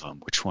won one of them.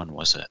 Which one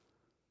was it?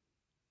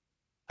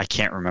 I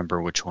can't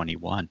remember which one he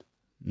won.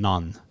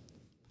 None.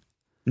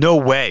 No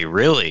way,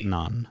 really?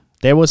 None.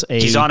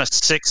 He's on a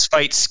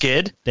 6-fight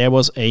skid? There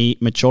was a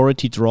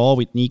majority draw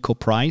with Nico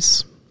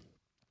Price,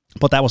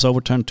 but that was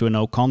overturned to a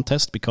no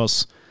contest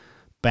because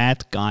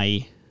bad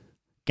guy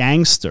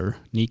gangster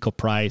Nico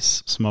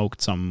Price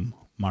smoked some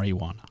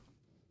marijuana.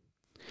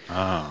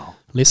 Oh.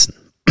 Listen,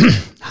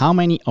 how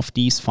many of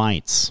these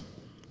fights?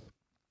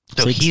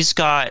 So 6. he's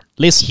got...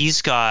 Listen.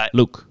 He's got...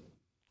 Look.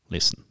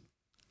 Listen.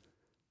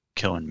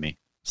 Killing me.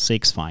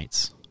 6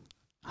 fights.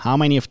 How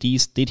many of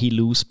these did he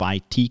lose by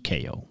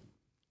TKO?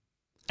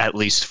 At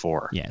least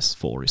 4. Yes,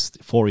 4 is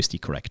the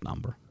correct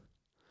number.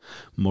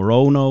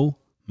 Morono,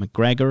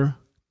 McGregor,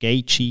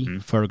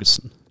 Gaethje,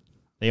 Ferguson.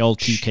 They all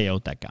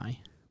TKO'd that guy.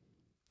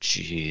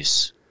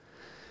 Jeez.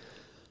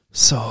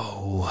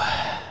 So,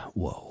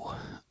 whoa.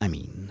 I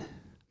mean,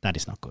 that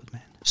is not good,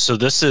 man. So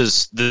this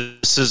is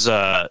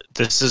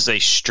a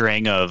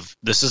string of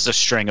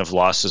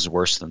losses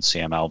worse than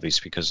Sam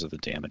Alvey's because of the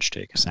damage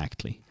taken.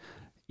 Exactly.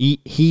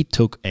 He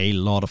took a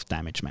lot of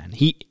damage, man.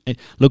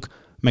 Look,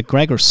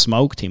 McGregor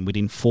smoked him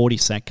within 40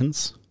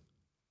 seconds.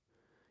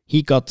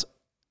 He got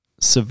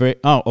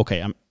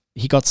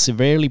he got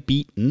severely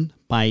beaten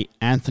by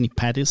Anthony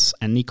Pettis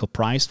and Nico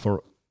Price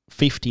for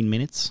 15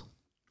 minutes.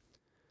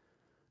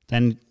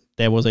 Then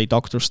there was a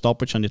doctor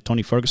stoppage on the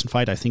Tony Ferguson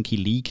fight. I think he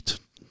leaked,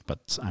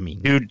 but I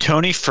mean... Dude,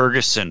 Tony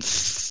Ferguson,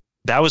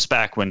 that was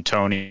back when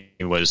Tony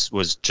was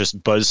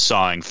just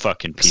buzzsawing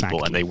fucking people,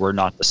 Exactly. and they were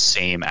not the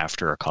same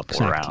after a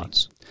couple of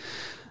rounds.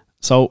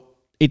 So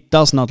it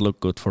does not look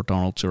good for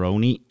Donald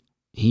Cerrone.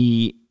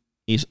 He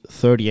is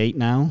 38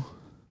 now.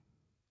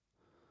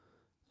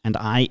 And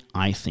I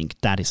think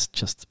that is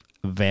just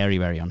very,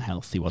 very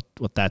unhealthy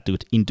what that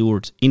dude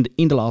endured in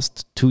the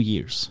last 2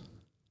 years.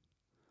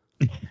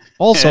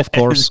 Also, of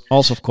course,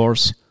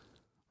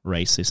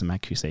 racism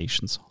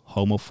accusations,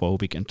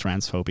 homophobic and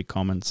transphobic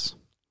comments,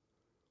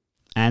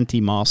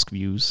 anti-mask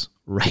views,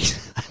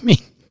 race. I mean,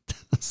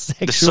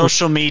 the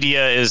social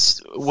media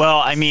is, well,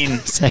 I mean,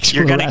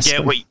 you're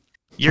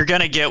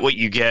gonna get what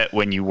you get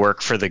when you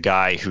work for the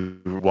guy who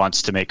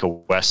wants to make a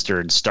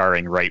Western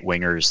starring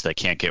right-wingers that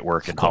can't get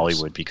work in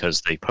Hollywood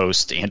because they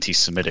post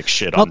anti-Semitic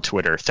shit on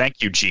Twitter.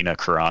 Thank you, Gina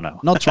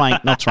Carano. Not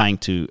trying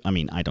to. I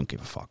mean, I don't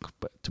give a fuck.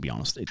 But to be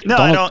honest,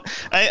 I don't.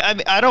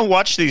 I don't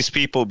watch these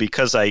people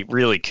because I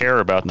really care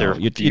about their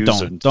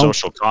views and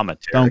social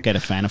commentary. Don't get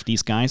a fan of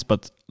these guys.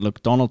 But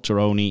look, Donald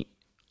Cerrone,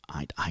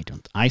 I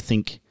don't. I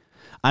think.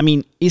 I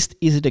mean, is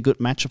it a good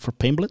matchup for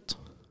Pimblett?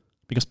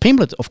 Because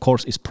Pimblett, of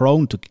course, is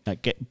prone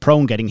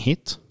getting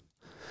hit.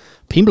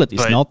 Pimblett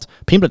is not.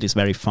 Pimblett is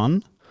very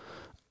fun,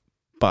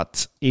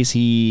 but is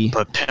he?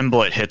 But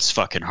Pimblett hits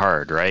fucking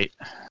hard, right?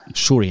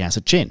 Sure, he has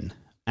a chin,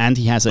 and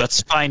he has a.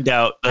 Let's find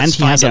out. Let's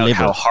find out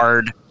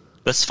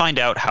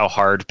how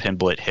hard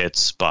Pimblett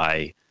hits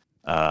by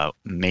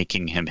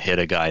making him hit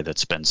a guy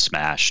that's been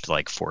smashed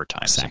like 4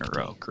 times in a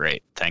row.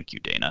 Great, thank you,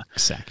 Dana.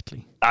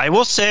 Exactly. I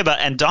will say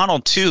and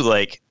Donald too,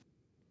 like.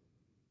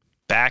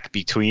 Back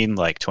between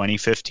like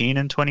 2015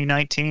 and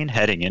 2019,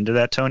 heading into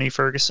that Tony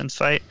Ferguson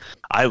fight,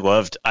 I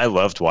loved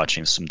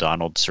watching some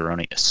Donald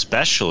Cerrone,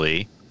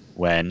 especially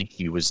when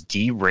he was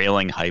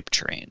derailing hype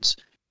trains.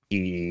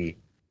 He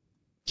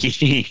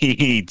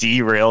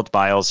derailed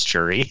Miles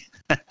Jury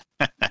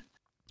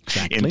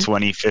in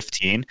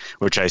 2015,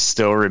 which I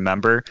still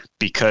remember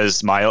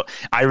because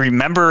I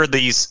remember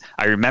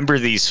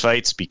these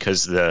fights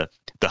because the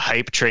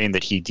hype train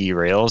that he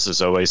derails is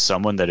always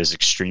someone that is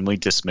extremely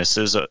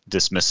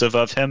dismissive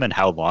of him and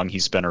how long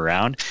he's been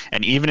around.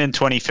 And even in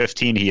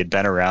 2015, he had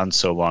been around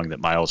so long that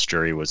Miles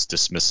Jury was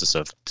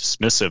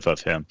dismissive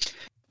of him.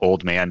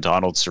 Old man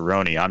Donald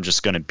Cerrone, I'm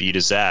just going to beat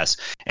his ass.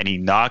 And he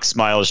knocks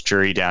Miles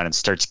Jury down and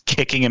starts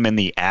kicking him in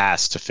the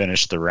ass to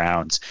finish the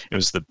rounds. It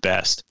was the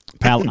best.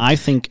 Pal, I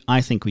think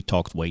we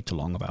talked way too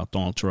long about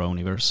Donald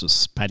Cerrone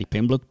versus Paddy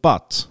Pimblett,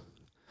 but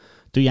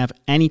do you have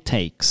any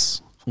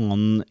takes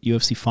on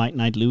UFC Fight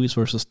Night Lewis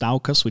versus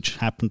Daukaus, which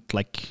happened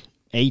like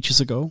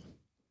ages ago?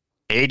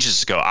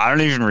 Ages ago. I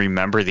don't even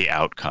remember the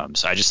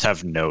outcomes. I just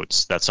have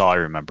notes. That's all I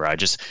remember. I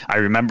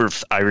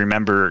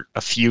remember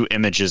a few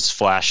images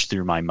flashed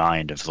through my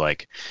mind of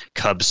like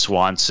Cub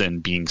Swanson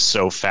being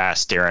so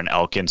fast Darren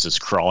Elkins is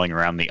crawling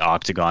around the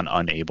octagon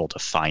unable to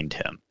find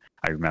him.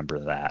 I remember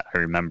that. I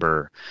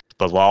remember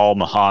Bilal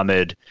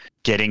Muhammad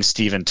getting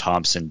Stephen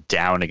Thompson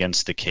down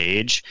against the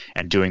cage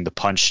and doing the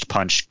punch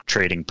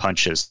trading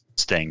punches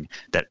thing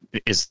that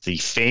is the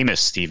famous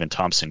Stephen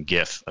Thompson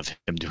gif of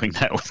him doing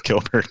that with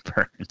Gilbert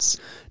Burns.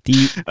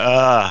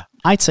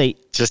 I'd say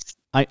just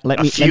let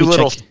me check.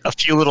 A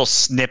few little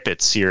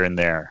snippets here and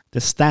there. The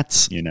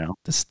stats,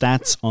 the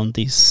stats on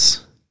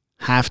this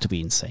have to be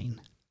insane.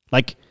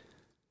 Like,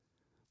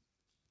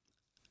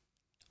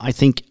 I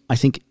think.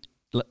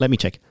 Let me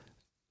check.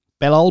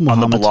 Belal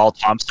Muhammad. On the Bilal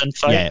Thompson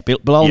fight? Yeah,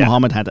 Belal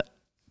Muhammad had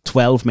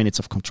 12 minutes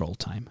of control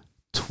time.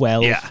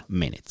 12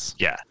 minutes.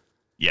 Yeah.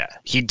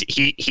 He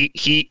did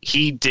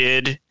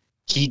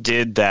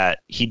that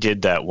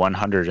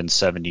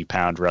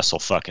 170-pound wrestle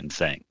fucking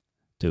thing.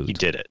 Dude. He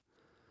did it.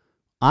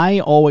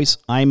 I'm always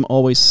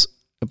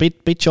a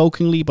bit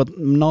jokingly, but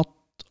not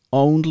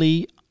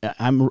only.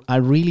 I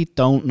really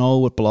don't know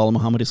what Belal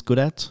Muhammad is good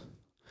at.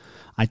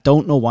 I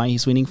don't know why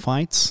he's winning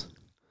fights.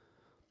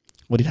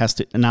 What it has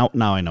to now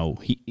I know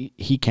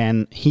he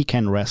can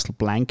wrestle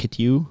blanket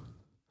you.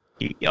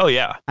 Oh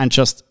yeah, and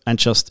just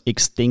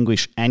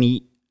extinguish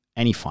any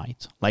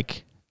fight.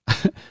 Like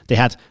they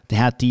had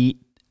the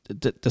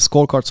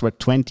scorecards were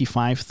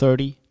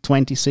 25-30,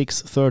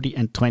 26-30,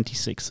 and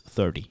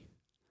 26-30.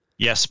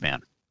 Yes,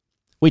 man.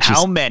 Which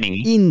how is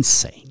many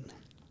insane.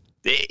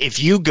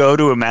 If you go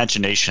to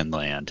Imagination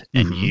Land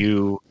and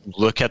you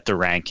look at the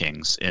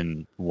rankings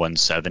in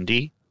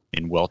 170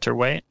 in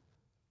welterweight,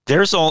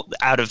 there's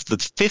out of the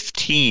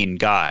 15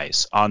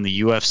 guys on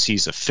the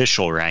UFC's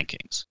official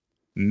rankings,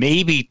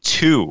 maybe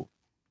 2,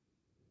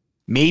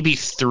 maybe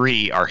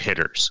 3 are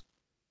hitters.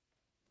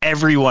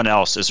 Everyone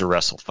else is a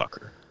wrestle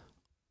fucker.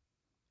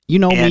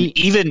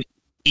 And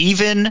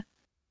even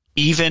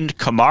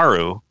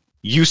Kamaru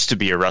used to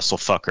be a wrestle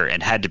fucker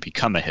and had to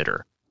become a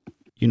hitter.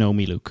 You know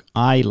me, Luke.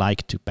 I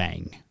like to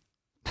bang.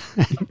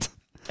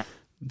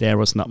 There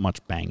was not much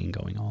banging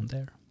going on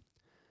there.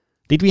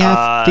 Did we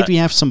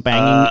have some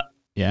banging?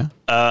 Yeah.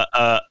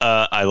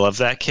 I love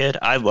that kid.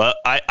 I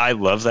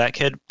love that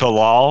kid.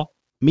 Bilal.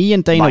 Me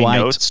and Dana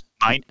White.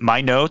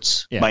 My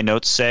notes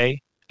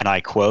say, and I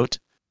quote,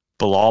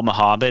 Bilal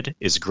Muhammad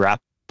is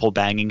grapple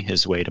banging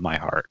his way to my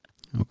heart.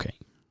 Okay.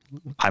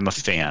 I'm a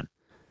fan.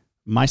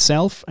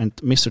 Myself and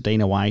Mr.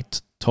 Dana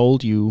White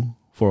told you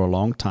for a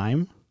long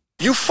time.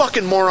 You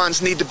fucking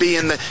morons need to be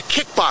in the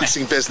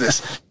kickboxing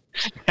business.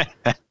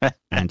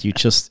 And you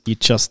just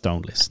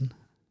don't listen.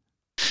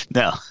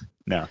 No.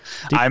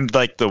 I'm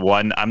like the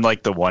one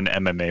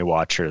MMA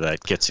watcher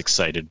that gets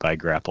excited by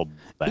grapple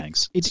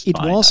bangs.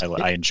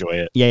 I enjoy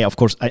it. Yeah, of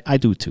course I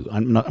do too.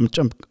 I'm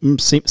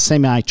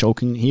semi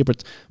joking here,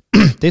 but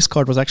this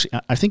card was actually,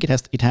 I think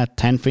it had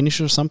 10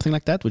 finishers or something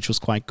like that, which was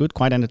quite good,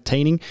 quite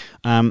entertaining.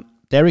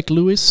 Derek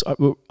Lewis,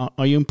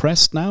 are you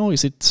impressed now?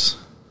 Is it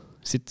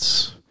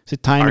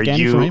time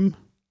again for him?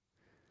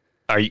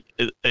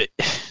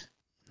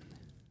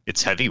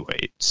 It's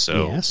heavyweight,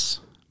 so yes.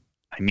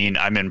 I mean,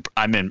 I'm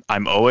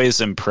always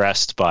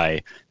impressed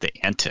by the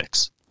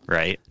antics,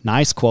 right?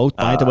 Nice quote,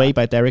 by the way,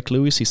 by Derek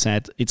Lewis. He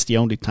said, "It's the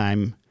only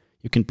time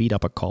you can beat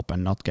up a cop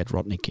and not get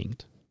Rodney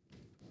Kinged."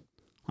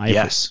 I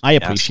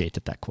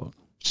appreciated that quote.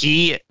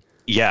 The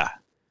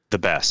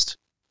best.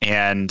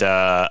 And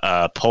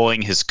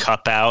pulling his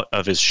cup out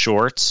of his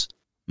shorts,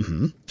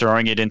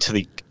 throwing it into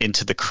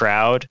the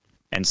crowd,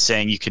 and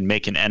saying you can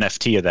make an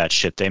NFT of that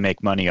shit. They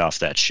make money off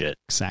that shit.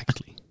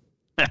 Exactly.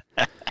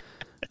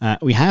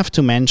 We have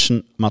to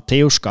mention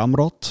Mateusz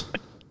Gamrot,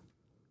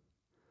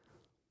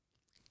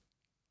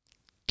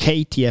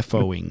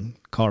 KTFOing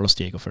Carlos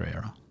Diego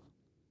Ferreira.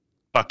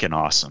 Fucking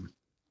awesome.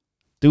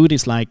 Dude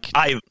is like...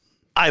 I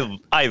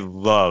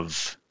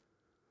love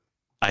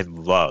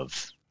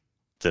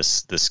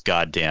this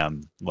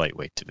goddamn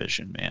lightweight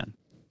division, man.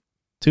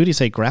 Dude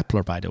is a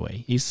grappler, by the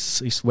way.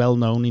 He's well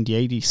known in the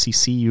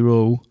ADCC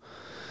Euro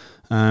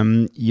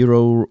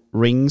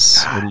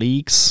rings or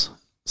leagues.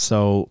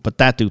 So, but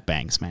that dude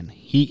bangs, man.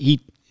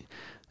 He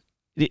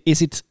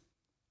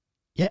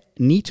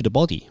knee to the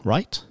body,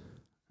 right?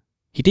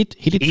 He did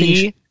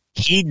finish.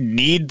 He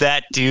kneed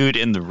that dude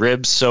in the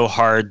ribs so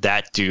hard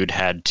that dude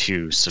had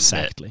to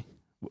submit. Exactly.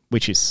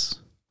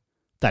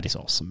 That is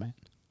awesome, man.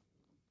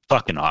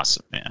 Fucking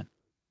awesome, man.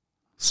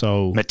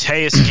 So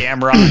Mateus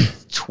Gamrot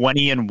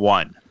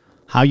 20-1.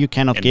 How you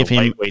cannot give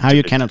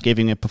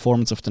him a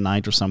performance of the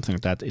night or something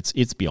like that?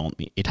 It's beyond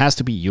me. It has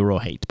to be Euro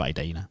hate by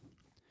Dana.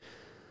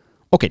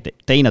 Okay,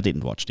 Dana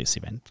didn't watch this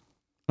event.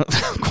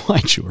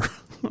 Quite sure.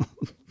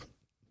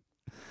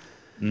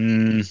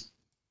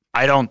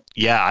 I don't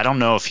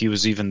know if he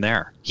was even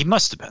there. He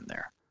must have been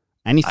there.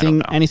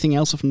 Anything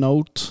else of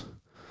note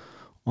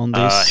on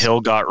this?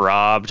 Hill got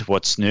robbed.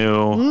 What's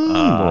new?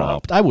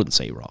 Robbed. I wouldn't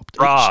say robbed.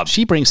 Robbed.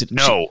 She brings it.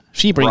 No,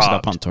 she brings it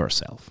up onto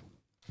herself.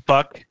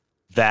 Fuck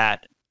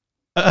that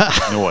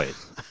noise.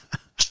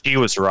 She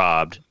was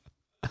robbed.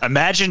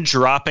 Imagine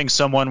dropping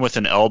someone with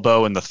an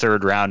elbow in the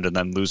third round and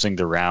then losing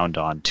the round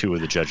on 2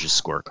 of the judges'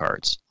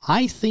 scorecards.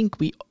 I think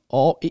we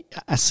all,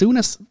 as soon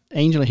as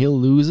Angela Hill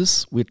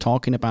loses, we're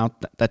talking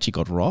about that she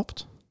got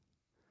robbed.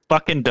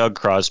 Fucking Doug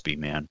Crosby,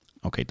 man.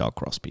 Okay, Doug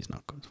Crosby's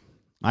not good.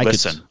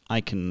 Listen.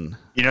 I can.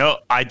 You know,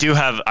 I do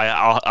have.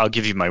 I'll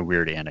give you my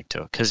weird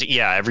anecdote because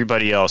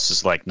everybody else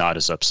is like not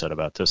as upset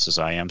about this as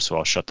I am, so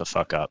I'll shut the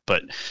fuck up.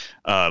 But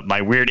my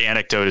weird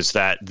anecdote is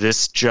that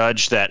this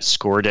judge that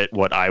scored it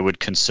what I would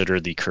consider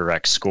the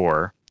correct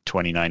score,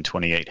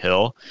 29-28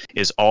 Hill,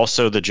 is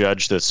also the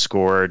judge that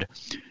scored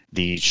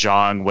the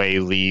Zhang Wei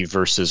Li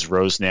versus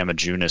Rose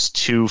Namajunas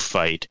 2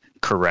 fight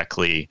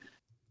correctly.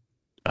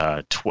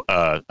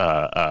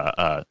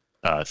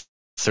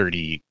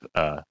 30.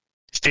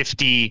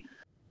 50,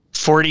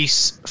 40,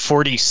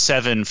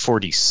 47,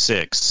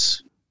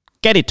 46.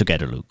 Get it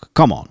together, Luke.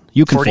 Come on.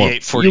 You can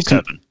 48,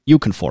 47. You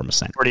can form a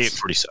sentence. 48,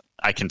 47.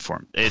 I can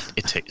form it.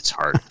 It's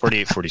hard.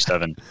 48,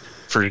 47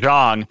 for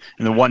Zhang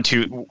in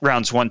the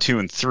rounds 1, 2,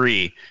 and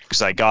 3,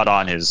 because I got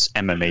on his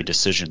MMA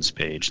decisions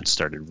page and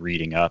started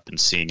reading up and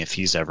seeing if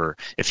he's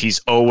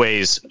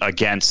always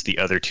against the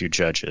other two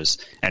judges,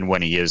 and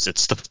when he is,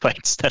 it's the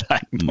fights that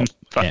I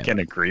fucking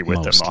agree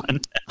with him on.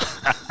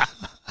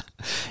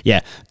 Yeah,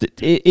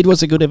 it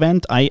was a good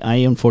event.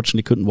 I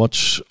unfortunately couldn't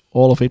watch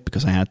all of it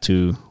because I had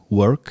to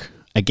work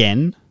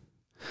again.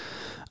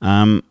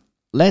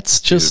 Let's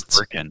just...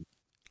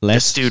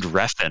 This dude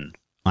reffing.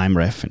 I'm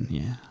reffing,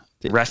 yeah.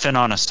 Reffing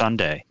on a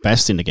Sunday.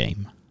 Best in the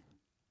game.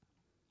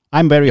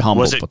 I'm very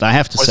humble, but I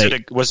have to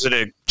say... Was it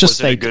a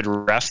good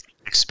ref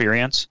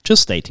experience?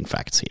 Just stating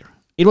facts here.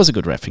 It was a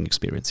good reffing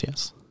experience,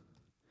 yes.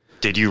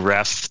 Did you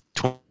ref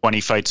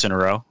 20 fights in a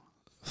row?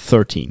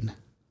 13.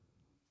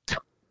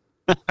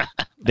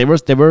 There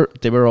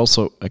were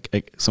also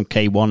some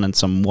K1 and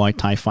some Muay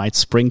Thai fights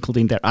sprinkled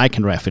in there. I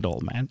can ref it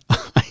all, man.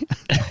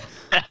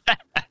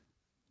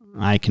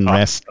 I can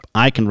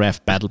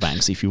ref battle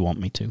banks if you want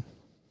me to.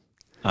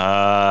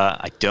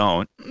 I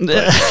don't.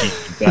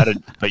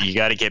 But you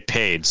gotta get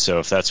paid. So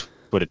if that's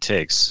what it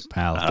takes,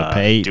 pal,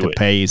 the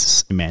pay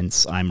is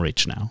immense. I'm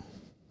rich now.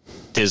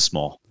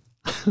 Dismal.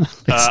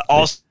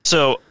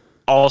 Also.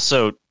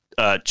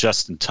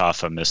 Justin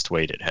Taffa missed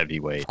weight at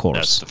heavyweight. Of course.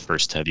 That's the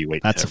first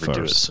heavyweight to ever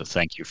do it. So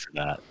thank you for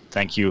that.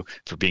 Thank you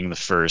for being the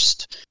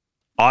first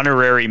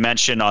honorary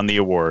mention on the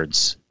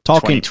awards.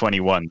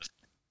 2021,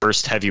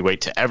 first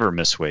heavyweight to ever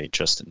miss weight,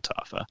 Justin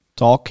Taffa.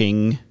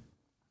 Talking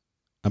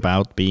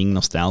about being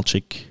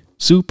nostalgic,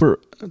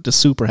 the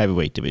super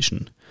heavyweight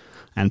division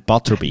and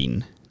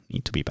Butterbean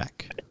need to be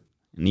back.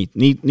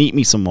 Need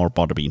me some more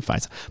Butterbean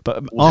fights.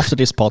 But after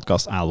this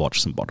podcast, I'll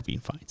watch some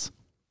Butterbean fights.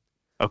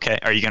 Okay,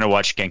 are you going to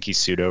watch Genki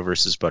Sudo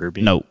versus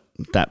Butterbean? No,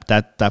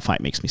 that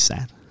fight makes me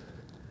sad.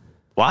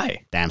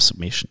 Why? Damn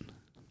submission.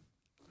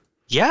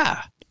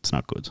 Yeah. It's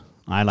not good.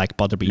 I like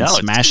Butterbean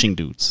smashing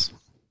dudes.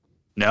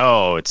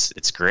 No, it's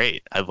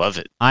great. I love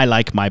it. I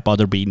like my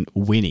Butterbean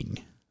winning.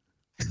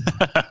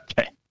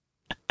 Okay.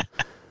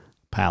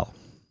 Pal.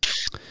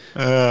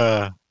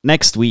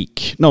 Next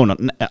week. No.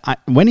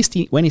 When is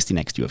the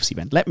next UFC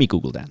event? Let me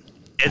Google that.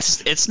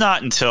 It's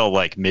not until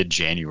like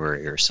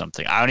mid-January or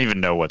something. I don't even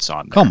know what's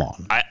on there. Come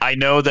on. I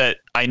know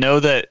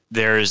that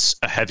there's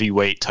a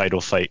heavyweight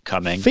title fight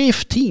coming.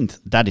 15th.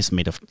 That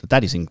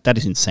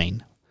is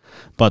insane.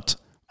 But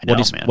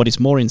what is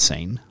more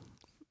insane?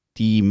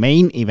 The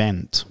main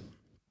event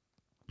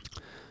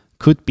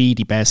could be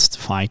the best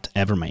fight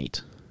ever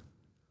made.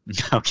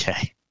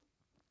 Okay.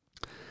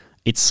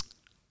 It's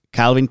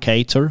Calvin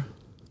Kattar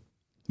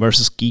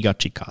versus Giga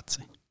Chikadze.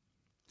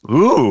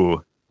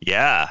 Ooh,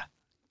 yeah.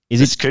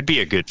 This could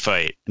be a good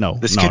fight.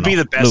 This could be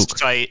the best Luke.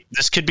 fight.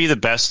 This could be the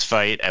best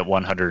fight at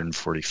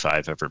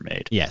 145 ever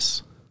made.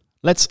 Yes.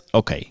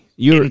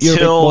 You're until a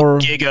bit more...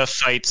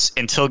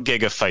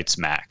 Giga fights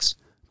Max.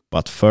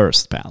 But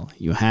first, pal,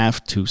 you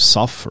have to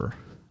suffer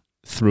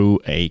through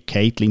a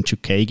Caitlin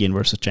Chukagian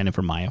versus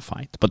Jennifer Maia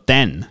fight. But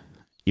then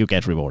you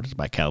get rewarded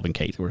by Calvin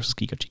Kattar versus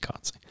Giga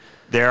Chikadze.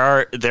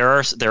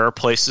 There are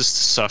places to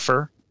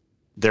suffer.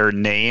 There are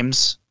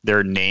names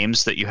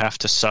that you have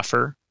to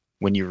suffer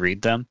when you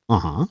read them.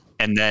 Uh-huh.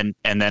 And then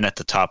at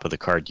the top of the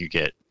card you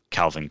get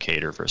Calvin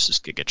Kattar versus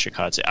Giga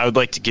Chikadze. I would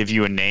like to give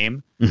you a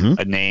name.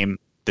 Mm-hmm.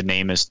 The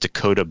name is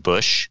Dakota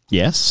Bush.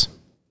 Yes.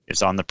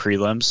 Is on the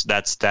prelims.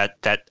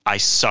 That I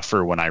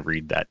suffer when I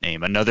read that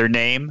name. Another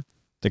name,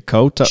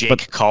 Dakota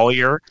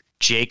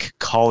Jake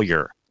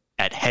Collier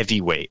at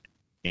heavyweight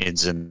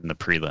is in the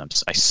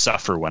prelims. I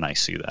suffer when I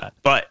see that.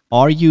 But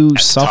are you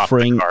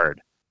suffering the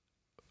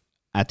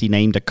at the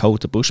name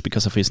Dakota Bush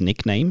because of his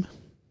nickname?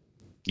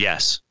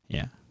 Yes.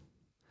 Yeah.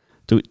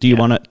 Do you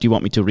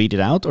want me to read it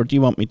out, or do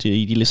you want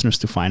the listeners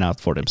to find out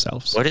for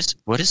themselves? What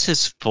is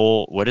his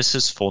full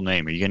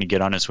name? Are you going to get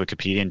on his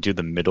Wikipedia and do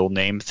the middle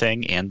name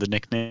thing and the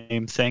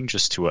nickname thing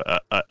just to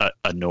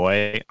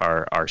annoy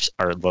our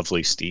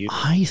lovely Steve?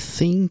 I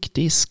think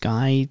this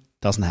guy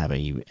doesn't have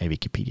a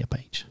Wikipedia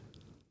page.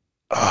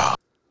 Oh,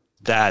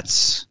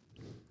 that's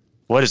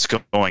what is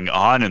going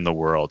on in the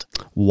world.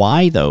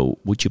 Why though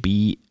would you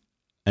be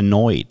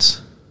annoyed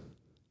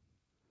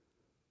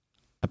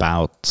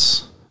about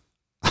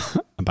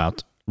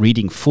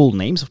reading full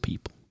names of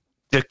people?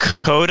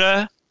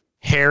 Dakota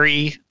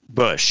Harry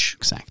Bush.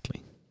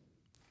 Exactly.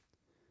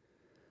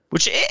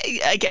 Which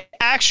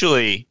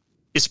actually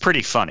is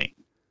pretty funny.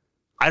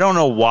 I don't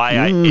know why.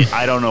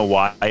 I don't know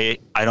why.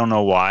 I don't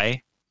know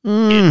why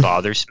it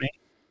bothers me.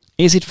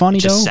 Is it funny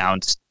though?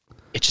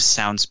 It just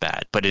sounds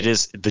bad. But it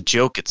is. The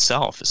joke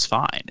itself is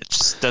fine. It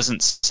just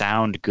doesn't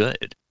sound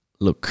good.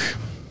 Look,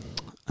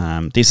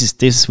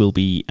 this will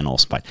be an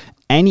awesome fight.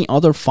 Any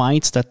other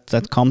fights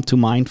that come to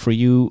mind for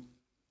you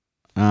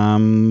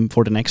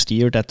for the next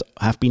year that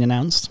have been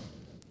announced?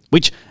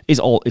 Which is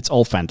it's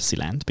all fantasy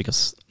land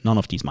because none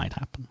of these might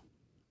happen.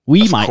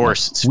 We might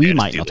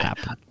not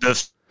happen.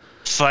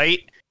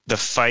 The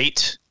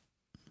fight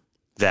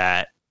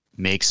that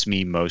makes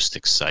me most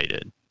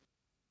excited.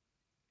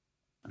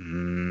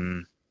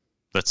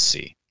 Let's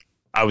see.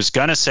 I was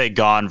gonna say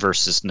Gon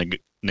versus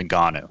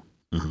Nagano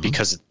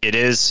because it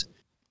is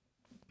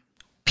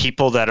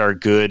people that are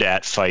good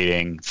at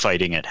fighting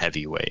at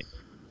heavyweight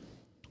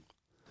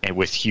and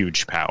with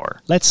huge power.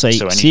 Let's say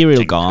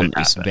Cyril Gane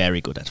is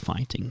very good at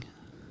fighting.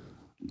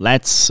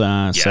 Let's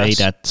say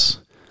that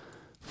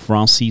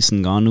Francis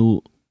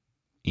Ngannou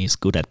is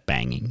good at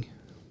banging.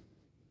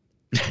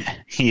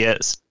 He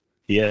is.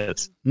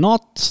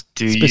 Not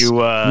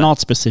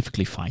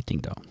specifically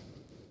fighting though.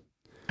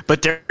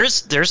 But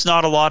there's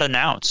not a lot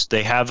announced.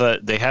 They have a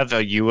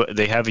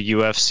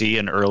UFC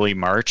in early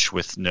March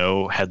with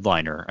no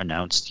headliner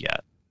announced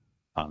yet.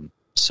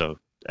 So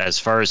as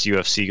far as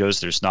UFC goes,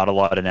 there's not a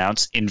lot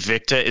announced.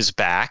 Invicta is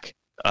back.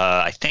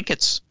 I think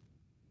it's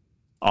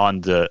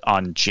on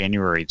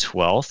January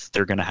 12th.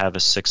 They're going to have a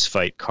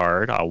 6-fight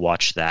card. I'll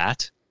watch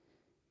that.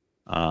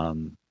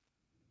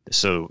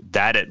 So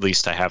that at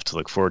least I have to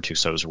look forward to.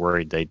 So I was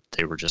worried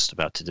they were just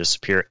about to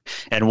disappear.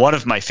 And one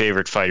of my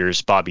favorite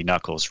fighters, Bobby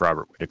Knuckles,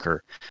 Robert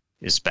Whittaker,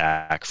 is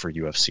back for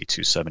UFC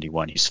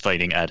 271. He's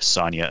fighting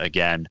Adesanya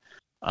again.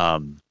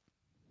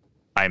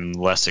 I'm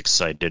less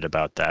excited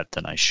about that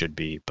than I should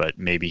be, but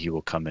maybe he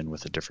will come in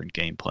with a different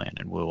game plan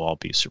and we'll all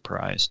be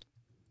surprised.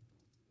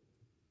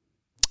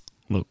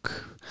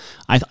 Look,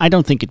 I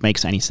don't think it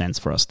makes any sense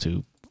for us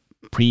to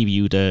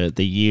preview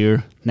the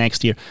year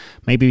next year.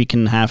 Maybe we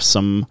can have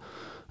some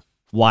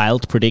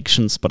wild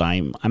predictions, but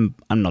I'm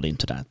not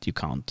into that. You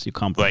can't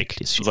predict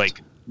this shit.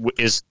 Like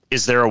is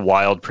there a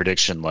wild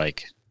prediction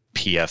like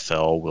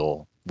PFL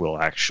will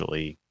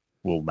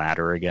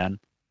matter again?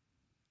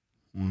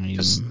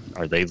 Because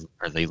are they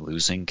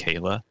losing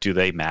Kayla? Do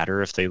they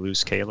matter if they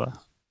lose Kayla?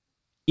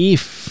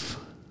 If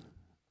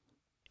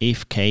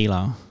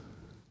Kayla,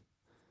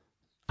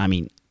 I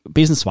mean,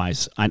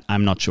 business-wise,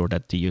 I'm not sure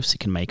that the UFC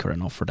can make her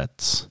an offer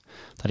that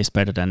is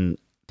better than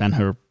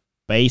her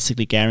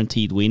basically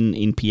guaranteed win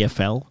in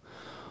PFL.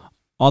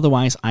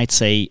 Otherwise, I'd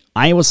say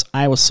I was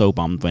so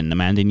bummed when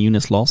Amanda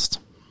Nunes lost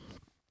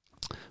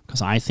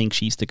because I think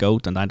she's the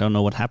GOAT, and I don't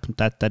know what happened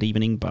that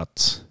evening,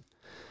 but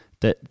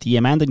the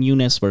Amanda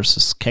Nunes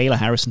versus Kayla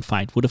Harrison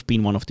fight would have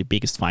been one of the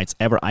biggest fights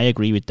ever. I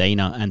agree with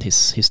Dana and his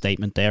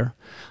statement there,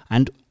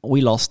 and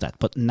we lost that.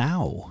 But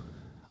now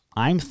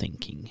I'm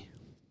thinking,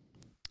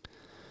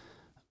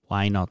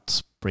 why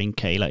not bring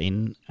Kayla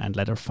in and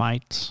let her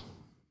fight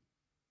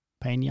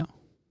Pena?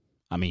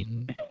 I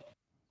mean,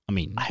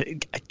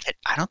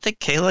 I don't think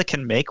Kayla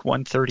can make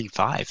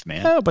 135,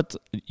 man. Yeah, but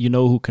you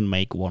know who can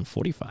make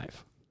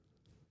 145?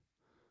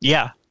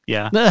 Yeah.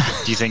 Do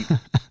you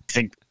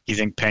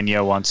think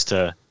Pena wants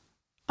to?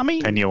 I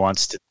mean, Pena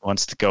wants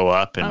to go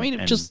up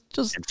and just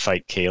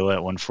fight Kayla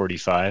at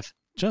 145.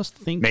 Just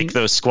thinking, make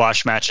those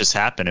squash matches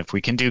happen. If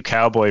we can do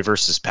Cowboy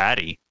versus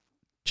Patty.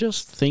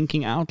 Just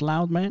thinking out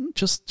loud, man.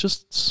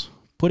 Just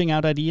putting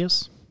out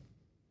ideas.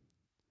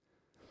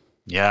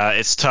 Yeah,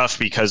 it's tough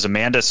because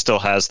Amanda still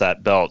has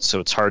that belt, so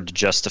it's hard to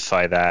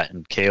justify that.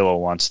 And Kayla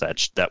wants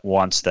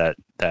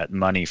that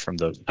money from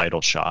those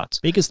title shots.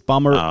 Biggest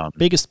bummer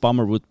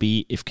would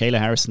be if Kayla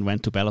Harrison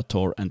went to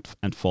Bellator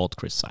and fought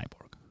Chris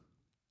Cyborg.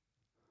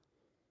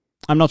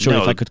 I'm not sure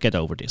if I could get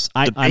over this.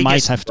 I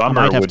might have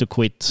to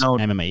quit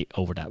MMA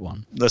over that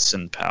one.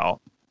 Listen, pal.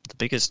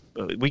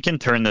 We can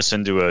turn this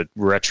into a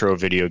retro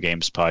video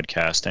games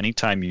podcast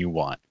anytime you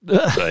want.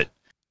 But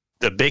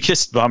the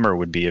biggest bummer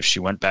would be if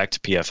she went back to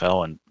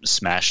PFL and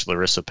smashed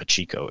Larissa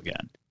Pacheco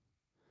again.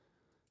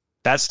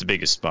 That's the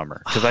biggest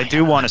bummer because I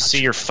do want to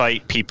see her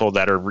fight people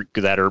that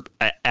are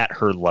at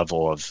her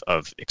level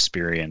of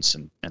experience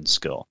and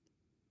skill.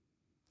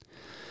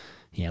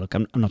 Yeah, look,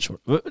 I'm not sure.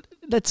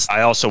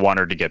 I also want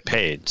her to get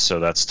paid, so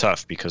that's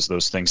tough because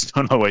those things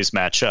don't always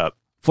match up.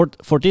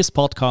 For this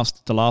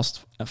podcast, the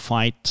last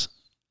fight,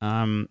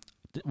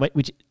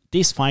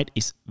 this fight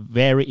is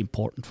very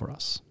important for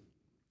us.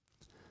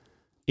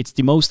 It's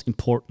the most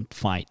important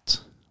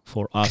fight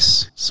for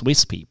us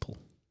Swiss people.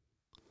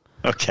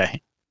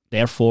 Okay.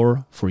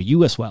 Therefore, for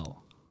you as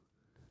well.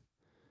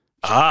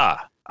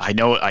 I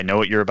know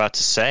what you're about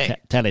to say.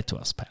 Tell it to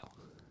us,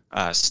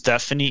 pal.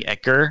 Stephanie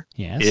Ecker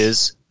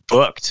is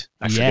booked.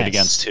 I forget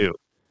against who.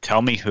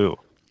 Tell me who.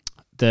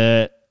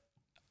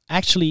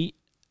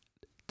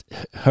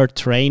 Her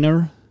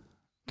trainer,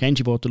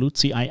 Kenji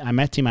Bortoluzzi, I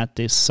met him at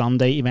this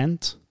Sunday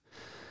event,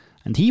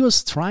 and he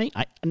was trying.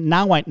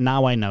 Now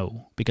I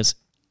know because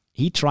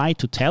he tried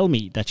to tell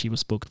me that she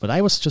was booked, but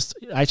I just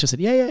said,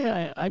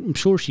 yeah, I'm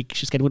sure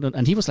she's getting it.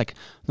 And he was like,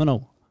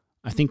 no,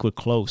 I think we're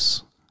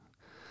close.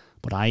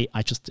 But I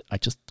just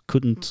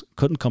couldn't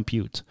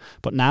compute.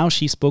 But now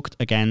she's booked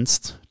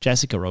against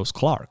Jessica Rose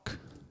Clark.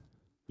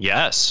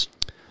 Yes.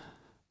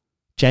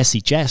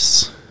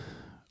 Jess.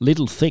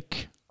 Little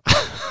thick.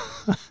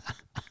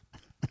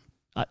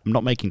 I'm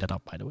not making that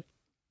up, by the way.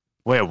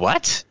 Wait,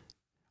 what?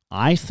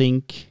 I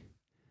think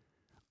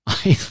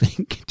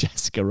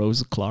Jessica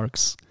Rose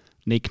Clark's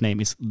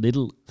nickname is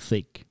Little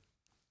Thick.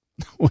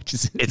 Which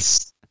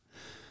is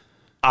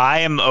I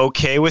am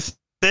okay with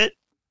it.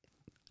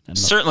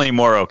 Certainly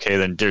more okay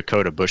than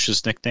Dakota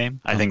Bush's nickname.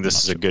 I think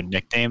this is a good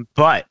nickname,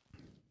 but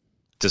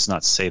does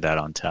not say that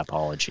on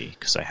Tapology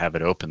because I have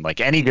it open. Like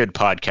any good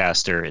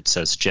podcaster, it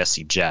says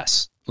Jessie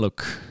Jess.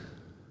 Look.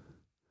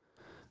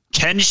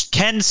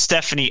 Can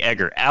Stephanie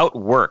Egger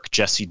outwork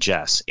Jessie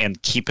Jess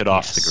and keep it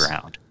off the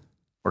ground?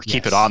 Or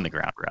keep it on the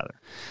ground, rather?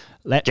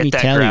 Get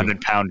that ground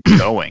and pound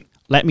going.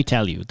 Let me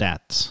tell you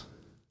that.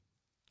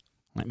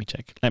 Let me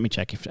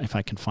check if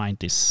I can find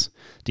this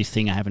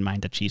thing I have in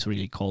mind that she's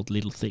really called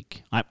Little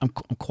Thick. I'm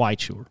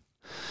quite sure.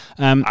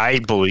 I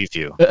believe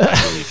you.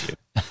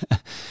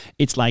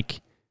 It's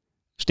like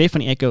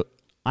Stephanie Egger.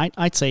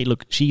 I'd say,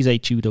 look, she's a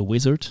judo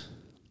wizard,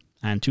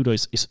 and judo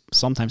is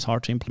sometimes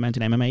hard to implement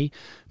in MMA,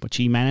 but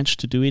she managed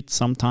to do it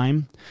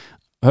sometime.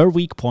 Her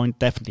weak point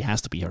definitely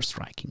has to be her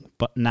striking.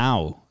 But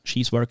now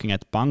she's working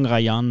at Bang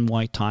Rayan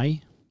Muay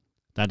Thai.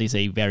 That is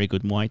a very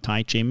good Muay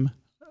Thai gym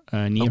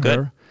near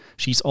her.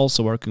 She's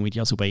also working with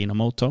Yasube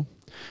Inomoto,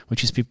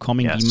 which is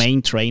becoming the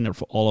main trainer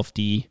for all of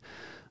the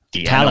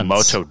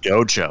talents. Enomoto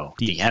Dojo.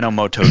 The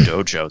Enomoto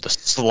Dojo.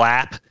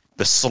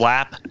 The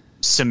slap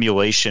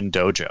simulation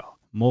dojo.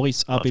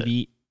 Maurice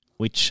Abebi,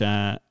 which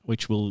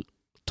we'll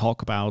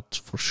talk about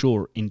for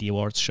sure in the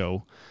awards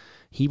show.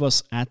 He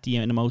was at the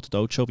Enomoto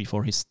Dojo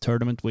before his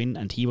tournament win,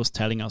 and he was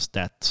telling us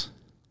that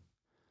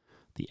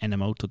the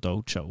Enomoto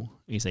Dojo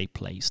is a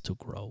place to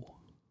grow.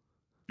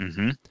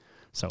 Mm-hmm.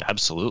 So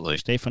absolutely,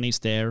 Stephanie's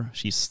there.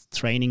 She's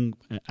training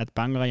at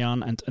Bang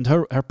Rayan, and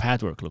her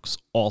pad work looks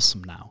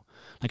awesome now.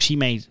 Like she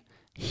made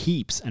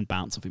heaps and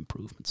bounds of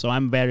improvement. So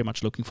I'm very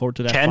much looking forward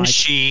to that. Can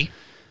she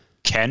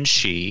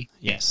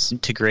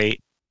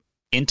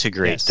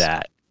integrate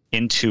that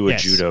into a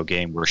judo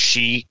game where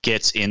she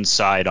gets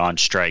inside on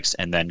strikes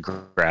and then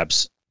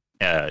grabs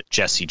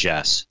Jessie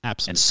Jess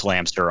and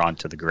slams her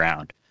onto the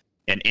ground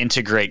and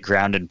integrate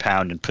ground and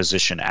pound and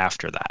position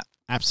after that?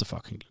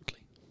 Absolutely.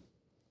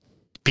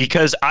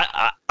 Because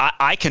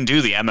I can do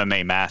the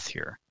MMA math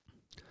here.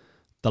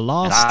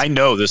 I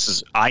know this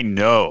is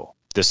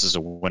a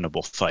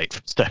winnable fight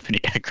for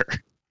Stephanie Egger.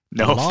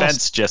 No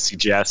offense, Jessie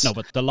Jess. No,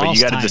 but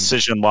you got a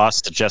decision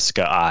loss to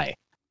Jessica I.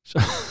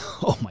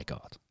 Oh my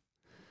God.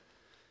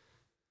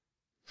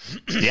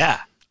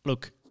 Yeah.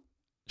 Look,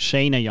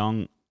 Shayna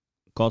Young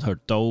got her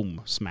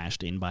dome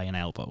smashed in by an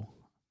elbow.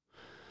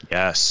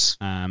 Yes.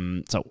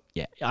 So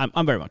yeah,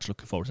 I'm very much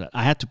looking forward to that.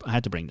 I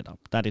had to bring that up.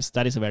 That is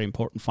a very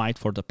important fight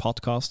for the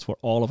podcast, for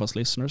all of us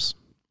listeners.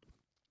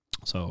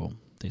 So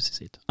this is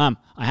it. I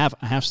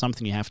have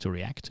something you have to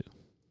react to.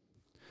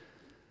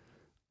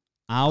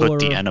 Put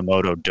the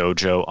Enomoto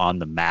Dojo on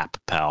the map,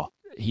 pal.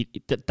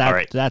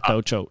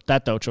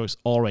 That dojo is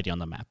already on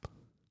the map.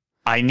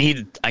 I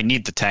need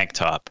the tank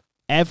top.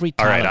 Every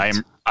talent.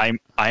 All right,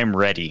 I am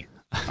ready.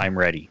 I'm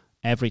ready.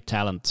 Every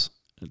talent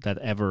that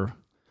ever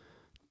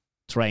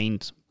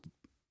trained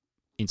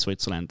in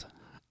Switzerland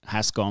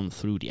has gone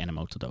through the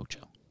Enomoto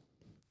Dojo.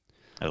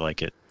 I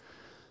like it.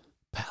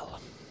 Pal,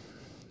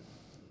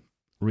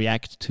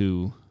 react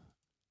to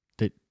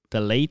the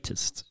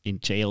latest in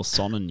jail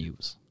Sonnen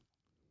news.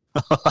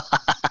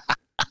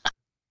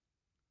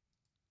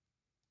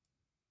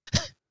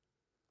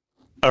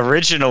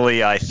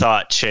 Originally, I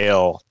thought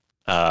Chael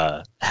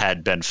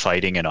had been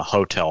fighting in a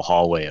hotel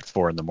hallway at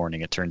 4 a.m.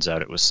 It turns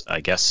out it was, I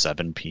guess,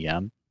 7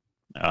 p.m.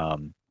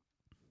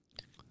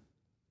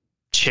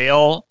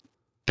 Chael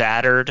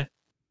battered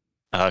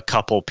a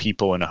couple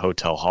people in a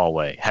hotel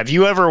hallway. Have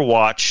you ever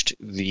watched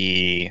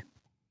the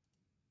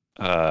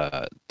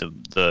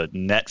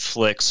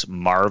Netflix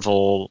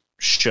Marvel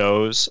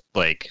shows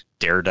like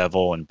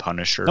Daredevil and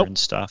Punisher and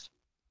stuff?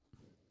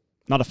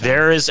 Not a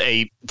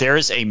fan. There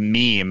is a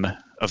meme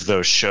of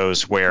those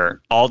shows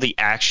where all the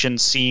action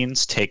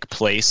scenes take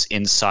place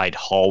inside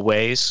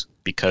hallways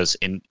because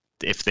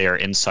if they're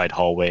inside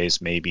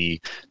hallways,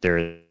 maybe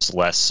there's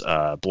less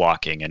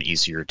blocking and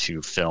easier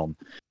to film.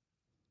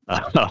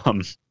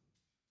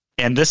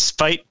 And this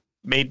fight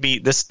made me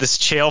this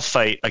Chael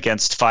fight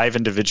against 5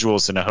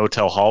 individuals in a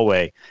hotel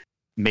hallway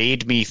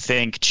made me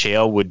think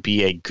Chael would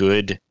be a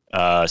good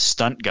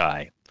stunt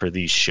guy for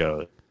these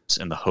shows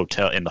in the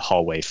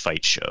hallway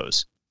fight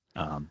shows.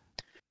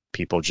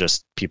 People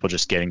just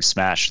getting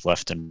smashed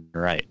left and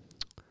right.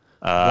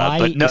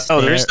 But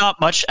no, there's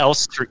not much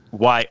else.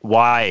 Why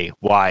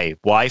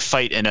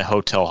fight in a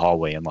hotel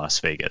hallway in Las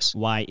Vegas?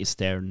 Why is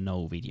there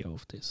no video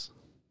of this?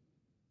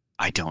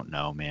 I don't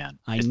know, man.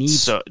 I need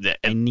it.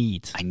 I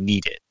need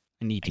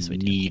this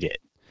video.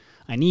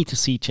 I need to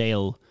see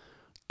Chael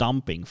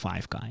dumping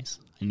 5 guys.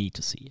 I need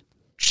to see it.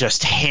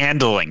 Just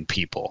handling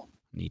people.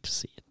 I need to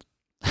see it.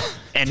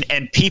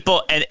 and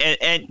people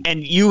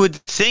and you would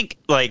think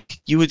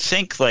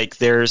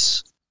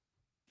there's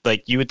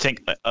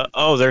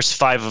there's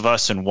 5 of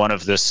us and one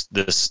of this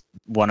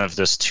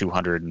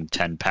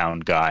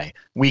 210-pound guy.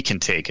 We can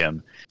take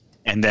him.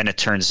 And then it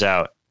turns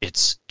out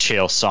it's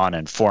Chael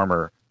Sonnen,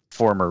 former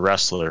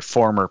wrestler,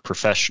 former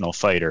professional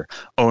fighter,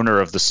 owner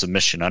of the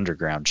Submission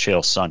Underground,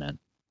 Chael Sonnen.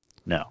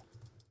 No.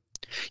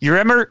 Do you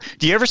ever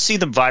see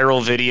the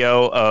viral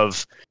video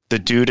of the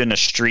dude in a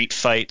street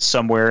fight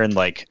somewhere in,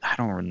 like, I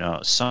don't know,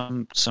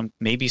 some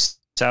maybe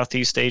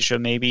Southeast Asia,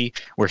 maybe,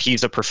 where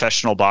he's a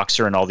professional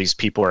boxer and all these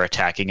people are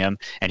attacking him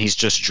and he's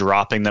just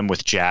dropping them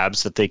with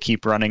jabs that they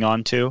keep running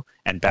onto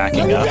and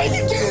backing up?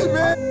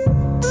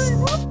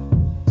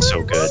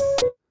 So good.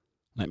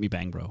 Let me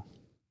bang, bro.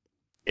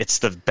 It's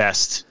the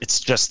best. It's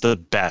just the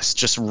best.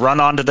 Just run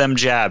onto them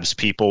jabs,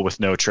 people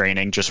with no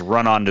training. Just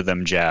run onto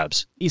them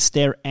jabs. Is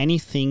there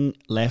anything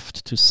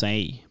left to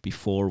say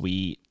before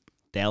we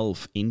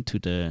delve into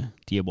the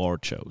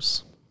award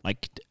shows?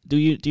 Like, do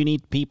you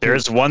need people?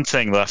 There's one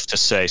thing left to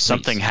say. Please.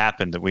 Something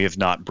happened that we have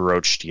not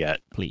broached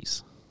yet.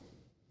 Please.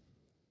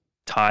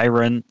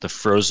 Tyron the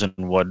Frozen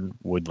One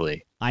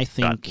Woodley, I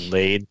think, got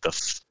laid the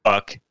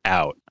fuck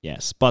out.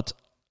 Yes, but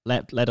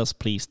let us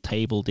please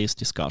table this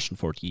discussion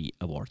for the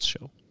awards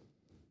show.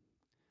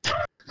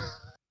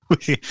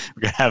 We're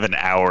gonna have an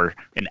hour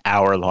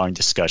long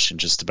discussion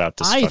just about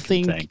this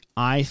thing.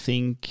 I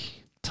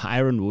think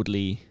Tyron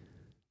Woodley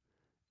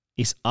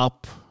is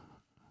up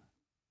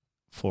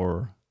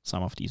for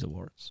some of these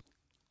awards.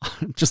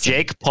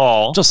 Jake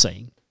Paul. Just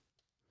saying.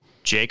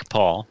 Jake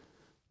Paul.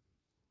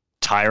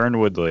 Tyron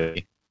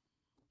Woodley.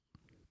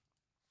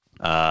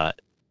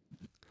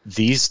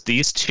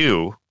 These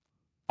two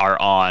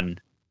are on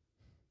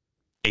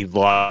a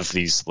lot of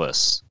these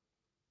lists.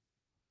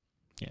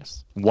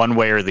 Yes. One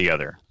way or the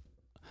other.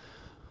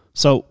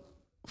 So,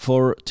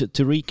 to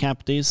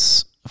recap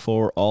this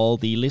for all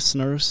the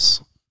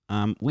listeners,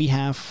 we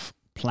have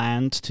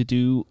planned to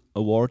do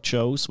award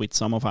shows with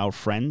some of our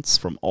friends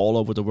from all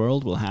over the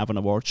world. We'll have an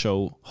award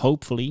show,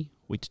 hopefully,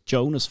 with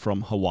Jonas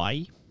from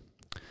Hawaii.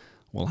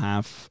 We'll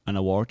have an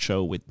award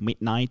show with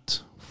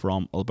Midnight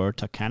from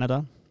Alberta,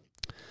 Canada.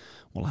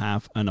 We'll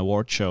have an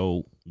award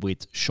show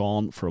with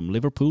Sean from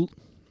Liverpool.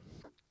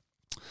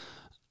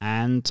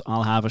 And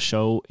I'll have a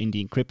show in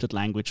the encrypted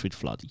language with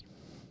Floody.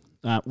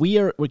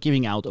 We're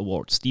giving out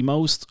awards, the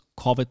most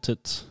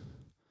coveted,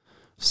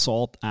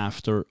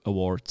 sought-after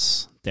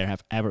awards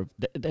they've ever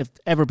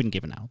been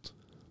given out.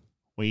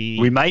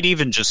 We might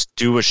even just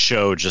do a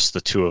show, just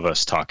the two of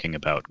us talking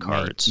about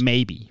cards,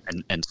 maybe,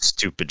 and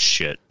stupid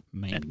shit,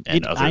 maybe.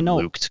 and other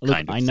looked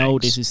kind of I know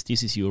things.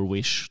 this is your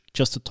wish,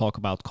 just to talk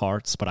about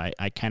cards, but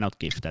I cannot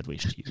give that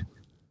wish to you.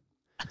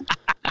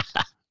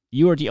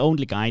 You are the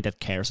only guy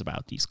that cares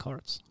about these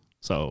cards.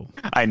 So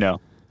I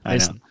know.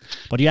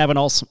 But you have an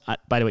awesome,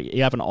 by the way,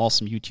 you have an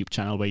awesome YouTube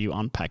channel where you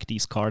unpack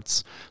these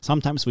cards.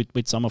 Sometimes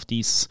with some of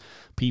these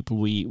people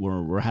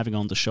we're having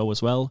on the show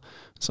as well.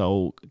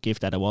 So give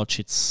that a watch.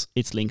 It's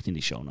linked in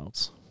the show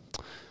notes.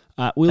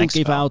 We'll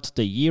give out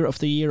the Year of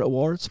the Year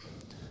award.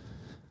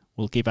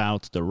 We'll give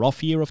out the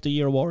Rough Year of the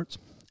Year award.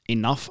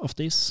 Enough of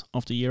this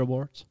of the Year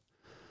award.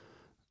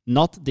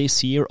 Not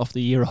this Year of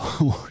the Year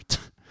award.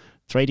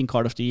 Trading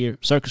Card of the Year,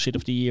 Circus Shit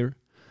of the Year,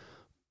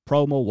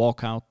 Promo,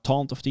 Walkout,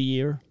 Taunt of the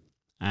Year,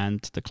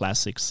 and the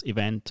Classics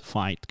Event,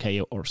 Fight,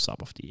 KO, or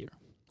Sub of the Year.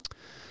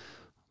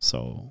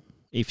 So,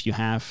 if you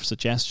have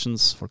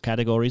suggestions for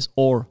categories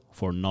or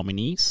for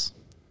nominees,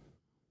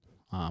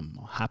 I'm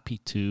happy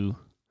to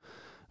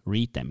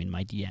read them in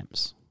my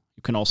DMs.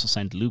 You can also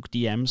send Luke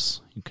DMs.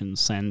 You can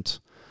send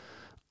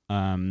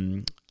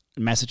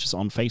messages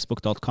on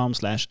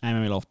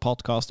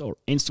facebook.com/MMALovePodcast or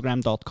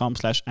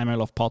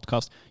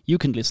instagram.com/MMALovePodcast. You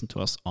can listen to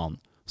us on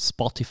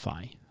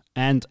Spotify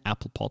and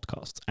Apple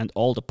Podcasts and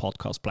all the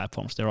podcast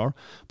platforms there are.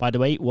 By the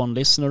way, one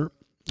listener,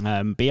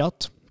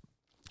 Beat,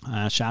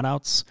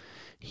 shout-outs,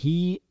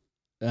 he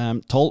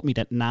told me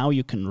that now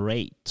you can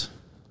rate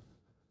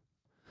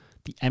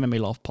the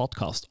MMA Love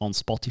podcast on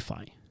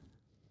Spotify.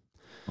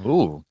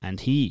 Ooh.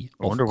 And he,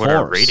 I wonder what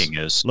our rating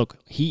is. Look,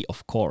 he,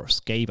 of course,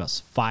 gave us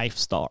 5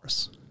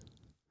 stars.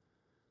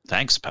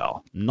 Thanks,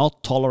 pal.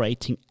 Not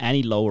tolerating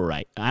any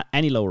lower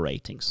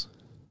ratings.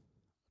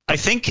 I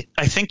think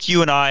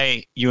you and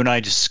I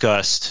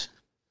discussed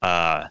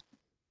the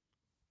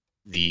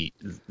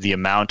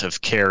amount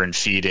of care and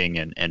feeding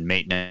and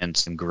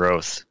maintenance and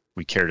growth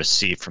we care to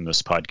see from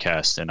this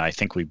podcast, and I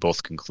think we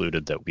both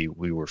concluded that we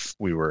were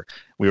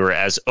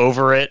as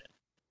over it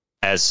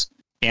as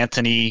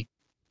Anthony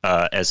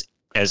as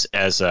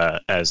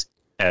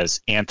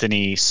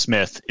Anthony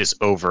Smith is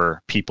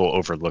over people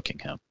overlooking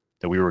him.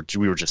 That we were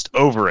just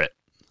over it,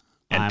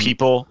 and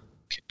people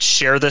can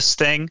share this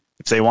thing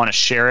if they want to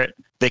share it.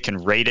 They can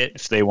rate it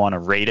if they want to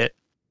rate it.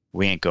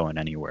 We ain't going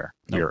anywhere.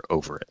 Nope. We are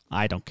over it.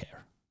 I don't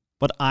care,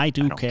 but I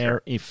do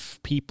care if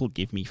people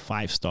give me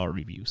 5-star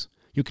reviews.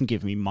 You can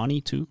give me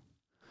money too.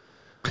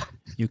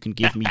 You can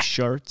give me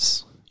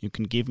shirts. You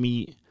can give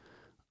me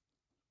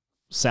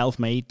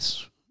self-made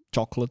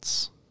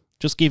chocolates.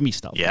 Just give me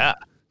stuff. Yeah.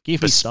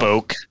 Give me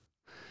stuff.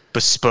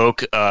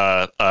 Bespoke,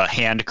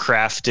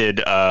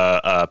 handcrafted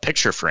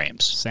picture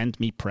frames. Send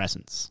me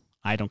presents.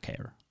 I don't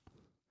care.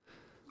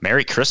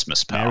 Merry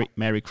Christmas, pal.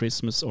 Merry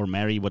Christmas, or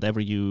Merry whatever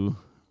you...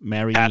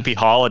 Merry... Happy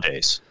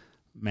holidays.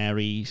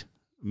 Merry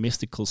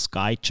Mystical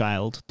Sky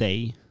Child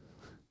Day.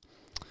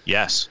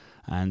 Yes.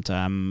 And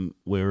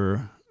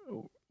we'll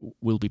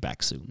be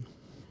back soon.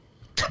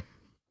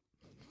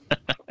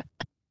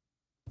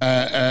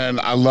 And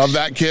I love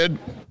that kid.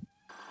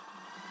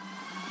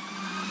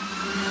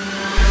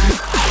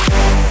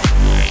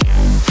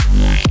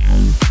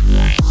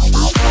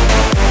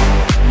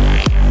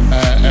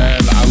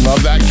 And I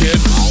love that kid.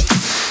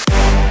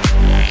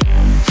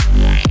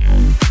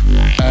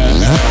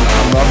 And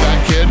I love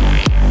that kid.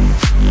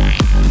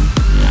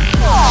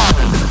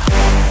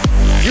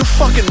 You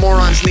fucking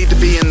morons need to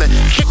be in the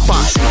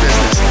kickboxing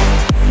business.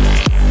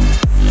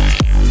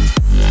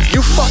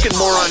 You fucking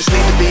morons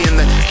need to be in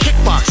the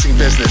kickboxing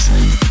business.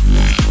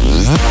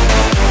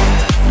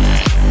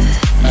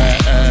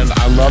 And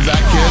I love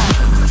that kid.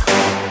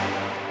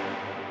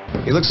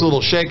 He looks a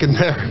little shaken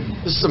there.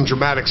 This is some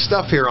dramatic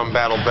stuff here on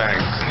Battle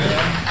Bang.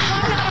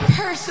 I'm not a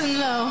person,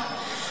 though.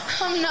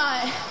 I'm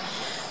not.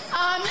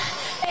 I'm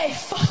a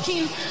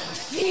fucking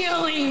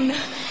feeling.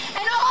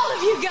 And all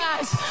of you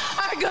guys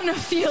are gonna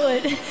feel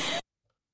it.